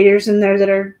moderators in there that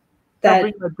I'll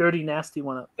bring the dirty, nasty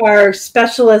one up. Are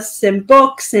specialists in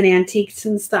books and antiques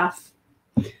and stuff.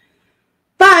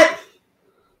 But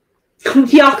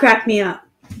y'all crack me up.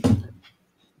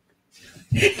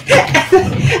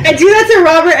 I do that to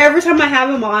Robert every time I have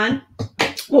him on.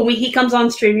 When he comes on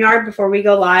StreamYard before we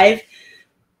go live,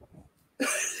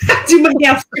 I do my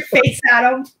downstairs face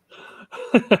at him.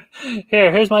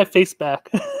 Here's my face back.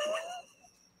 All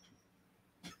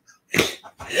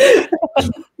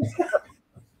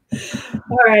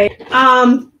right.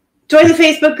 Join the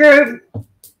Facebook group.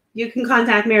 You can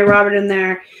contact me or Robert in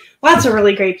there. Lots of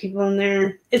really great people in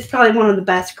there. It's probably one of the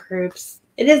best groups.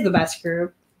 It is the best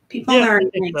group. People in there are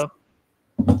nice. So.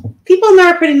 People in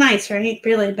there are pretty nice, right?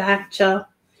 Really back, chill.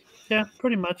 Yeah,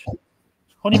 pretty much.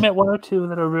 Only met one or two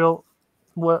that are real.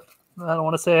 What I don't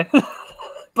want to say,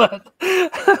 but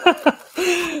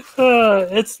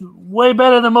it's way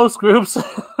better than most groups.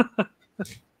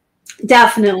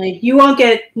 Definitely, you won't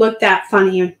get looked at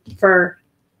funny for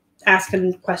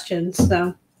asking questions,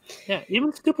 though. Yeah,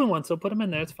 even stupid ones. So put them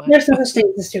in there. It's fine. There's no such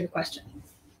thing as a stupid question.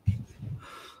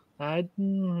 I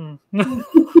don't know.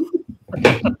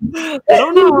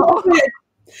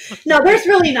 No, there's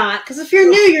really not. Because if you're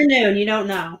new, you're new, and you don't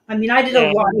know. I mean, I did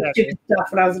a lot of stupid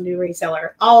stuff when I was a new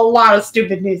reseller. A lot of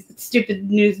stupid news,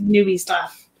 newbie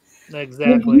stuff.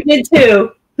 Exactly. You did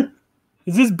too.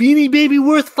 Is this Beanie Baby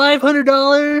worth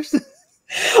 $500? Do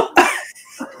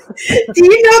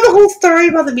you know the whole story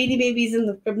about the Beanie Babies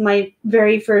in my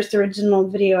very first original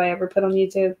video I ever put on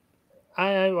YouTube?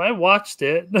 I watched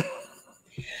it.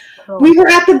 We were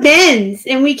at the bins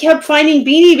and we kept finding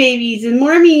Beanie Babies and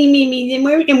more Beanie Babies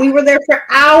and we were there for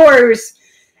hours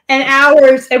and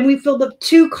hours and we filled up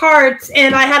 2 carts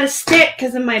and I had a stick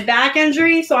because of my back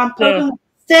injury, so I'm poking with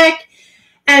a stick,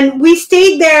 and we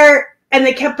stayed there and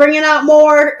they kept bringing out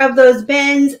more of those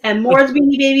bins and more of the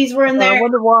Beanie Babies were in there. I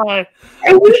wonder why.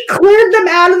 And we cleared them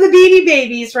out of the Beanie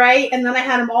Babies, right? And then I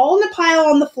had them all in a pile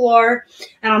on the floor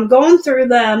and I'm going through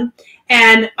them.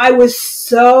 And I was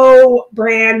so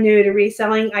brand new to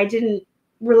reselling. I didn't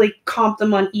really comp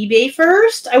them on eBay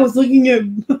first. I was looking at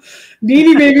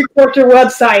Beanie Baby collector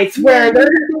websites where they're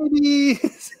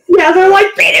babies. Yeah, they're like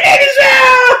Beanie Babies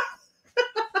now.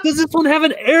 Does this one have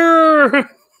an error?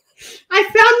 I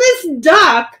found this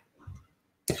duck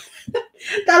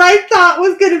that I thought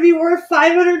was going to be worth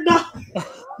 $500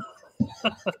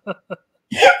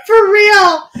 for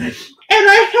real. And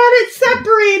I had it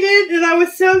separated, and I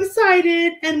was so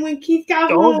excited. And when Keith got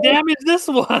home, don't damage this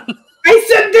one. I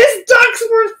said, this duck's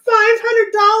worth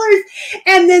 $500.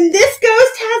 And then this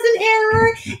ghost has an error,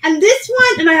 and this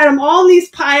one. And I had them all in these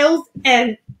piles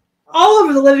and all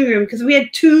over the living room because we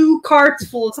had 2 carts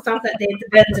full of stuff that day at the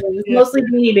beds. And it was mostly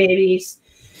Beanie Babies.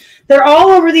 They're all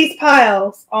over these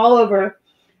piles, all over.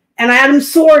 And I had them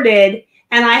sorted.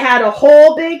 And I had a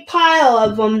whole big pile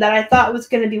of them that I thought was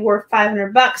going to be worth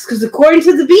 $500 because according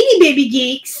to the Beanie Baby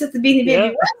geeks at the Beanie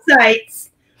Baby websites,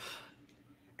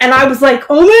 and I was like,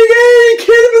 "Oh my God, I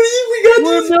can't believe we got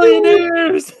these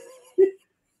millionaires!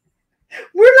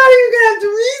 We're not even going to have to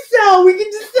resell. We can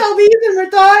just sell these and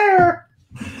retire.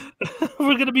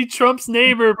 We're going to be Trump's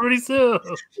neighbor pretty soon."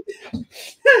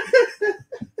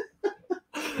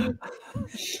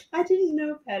 I didn't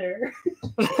know better.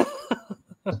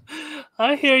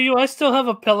 I hear you. I still have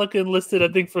a Pelican listed, I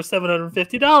think, for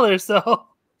 $750. So,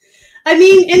 I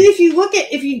mean, and if you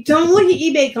don't look at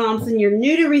eBay comps and you're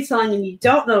new to reselling and you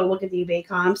don't know to look at the eBay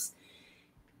comps,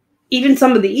 even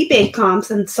some of the eBay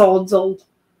comps and solds will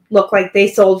look like they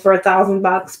sold for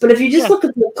 $1,000. But if you just look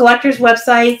at the collectors'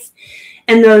 websites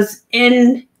and those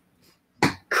incorrect,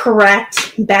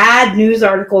 bad news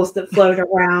articles that float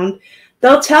around,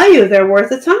 they'll tell you they're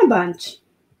worth a bunch.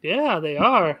 Yeah, they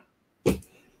are.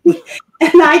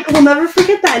 And I will never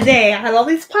forget that day. I had all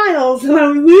these piles, and I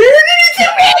was so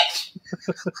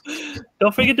rich.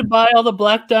 Don't forget to buy all the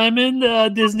Black Diamond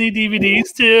Disney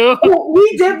DVDs too.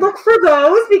 We did look for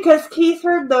those because Keith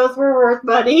heard those were worth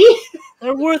money.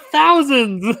 They're worth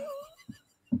thousands,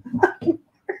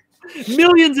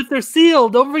 millions if they're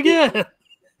sealed. Don't forget.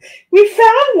 We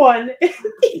found one.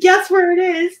 Guess where it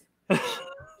is?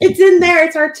 It's in there.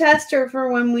 It's our tester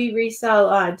for when we resell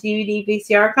DVD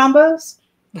VCR combos.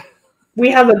 We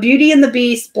have a Beauty and the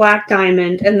Beast Black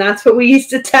Diamond, and that's what we used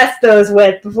to test those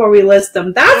with before we list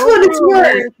them. That's what it's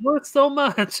worth. It's worth so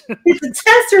much. It's a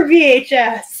tester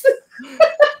VHS.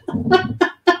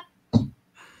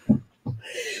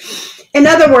 In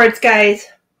other words, guys,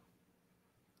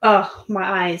 oh,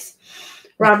 my eyes.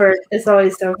 Robert is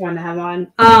always so fun to have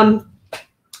on.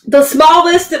 the small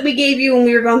list that we gave you when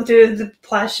we were going through the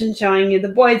plush and showing you the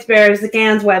Boyd's Bears, the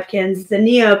Gans Webkins, the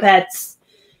Neopets,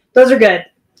 those are good.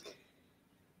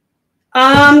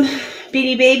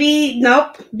 Beanie Baby,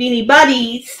 nope. Beanie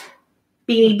Buddies,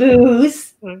 Beanie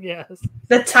Boos. Yes.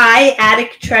 The Thai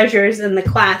Attic Treasures and the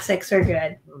classics are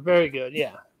good. Very good,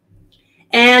 yeah.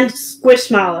 And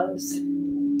Squishmallows.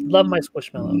 Love my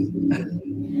Squishmallows.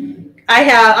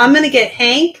 I'm going to get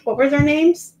Hank. What were their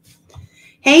names?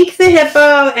 Hank the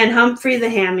Hippo and Humphrey the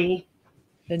Hammy.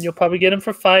 And you'll probably get them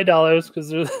for $5 because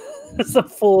there's a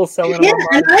full selling. Yeah,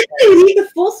 and I don't even need the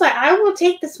full size. I will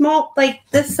take the small, like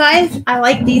this size. I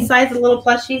like these size of little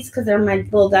plushies because they're my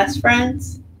little best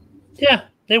friends. Yeah,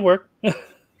 they work.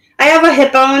 I have a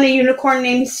hippo and a unicorn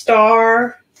named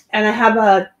Star, and I have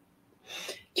a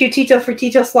cutito for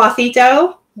Tito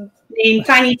Slothito named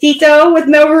Tiny Tito with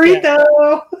no burrito.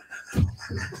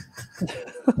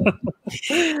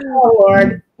 Yeah. Oh,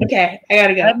 Lord. Okay, I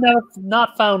gotta go. I've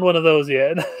not found one of those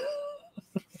yet.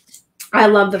 I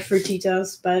love the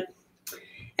Frutitos, but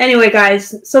anyway,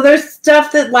 guys, so there's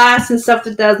stuff that lasts and stuff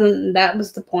that doesn't, and that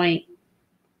was the point.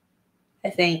 I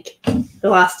think I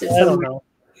lost it somewhere. I don't know.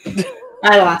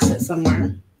 I lost it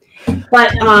somewhere.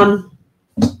 But join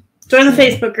the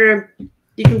Facebook group.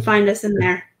 You can find us in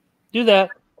there. Do that.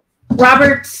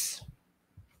 Robert's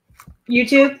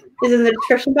YouTube is in the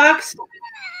description box.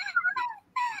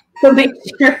 So make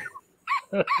sure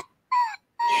that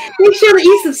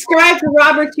you subscribe to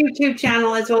Robert's YouTube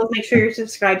channel as well as make sure you're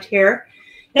subscribed here.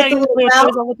 Yeah, Hit the little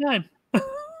bell all the time.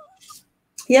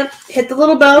 Yep, hit the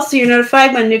little bell so you're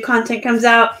notified when new content comes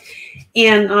out.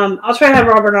 And I'll try to have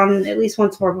Robert on at least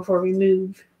once more before we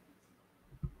move.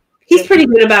 He's pretty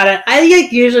good about it. I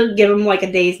usually give him like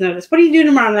a day's notice. What are you doing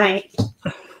tomorrow night?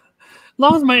 As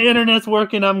long as my internet's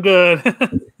working, I'm good.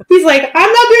 He's like,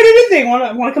 I'm not doing anything.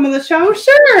 Want to come on the show?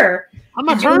 Sure. I'm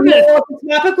a hermit. You know what the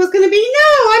topic was going to be? No,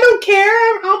 I don't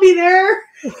care. I'll be there.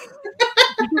 You're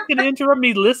just going to interrupt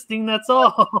me listing, that's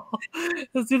all.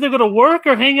 It's either going to work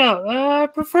or hang out. I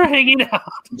prefer hanging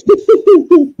out.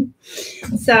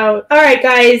 So, all right,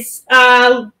 guys.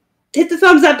 Hit the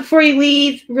thumbs up before you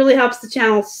leave. It really helps the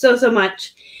channel so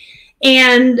much.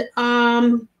 And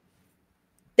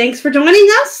thanks for joining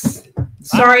us.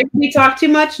 Sorry if we talk too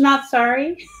much. Not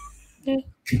sorry.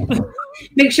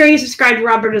 Make sure you subscribe to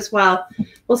Robert as well.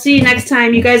 We'll see you next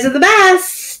time. You guys are the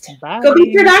best. Bye. Go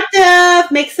be productive.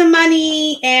 Make some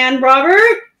money. And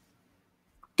Robert?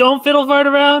 Don't fiddle fart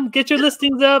around. Get your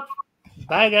listings up.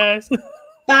 Bye, guys.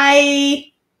 Bye.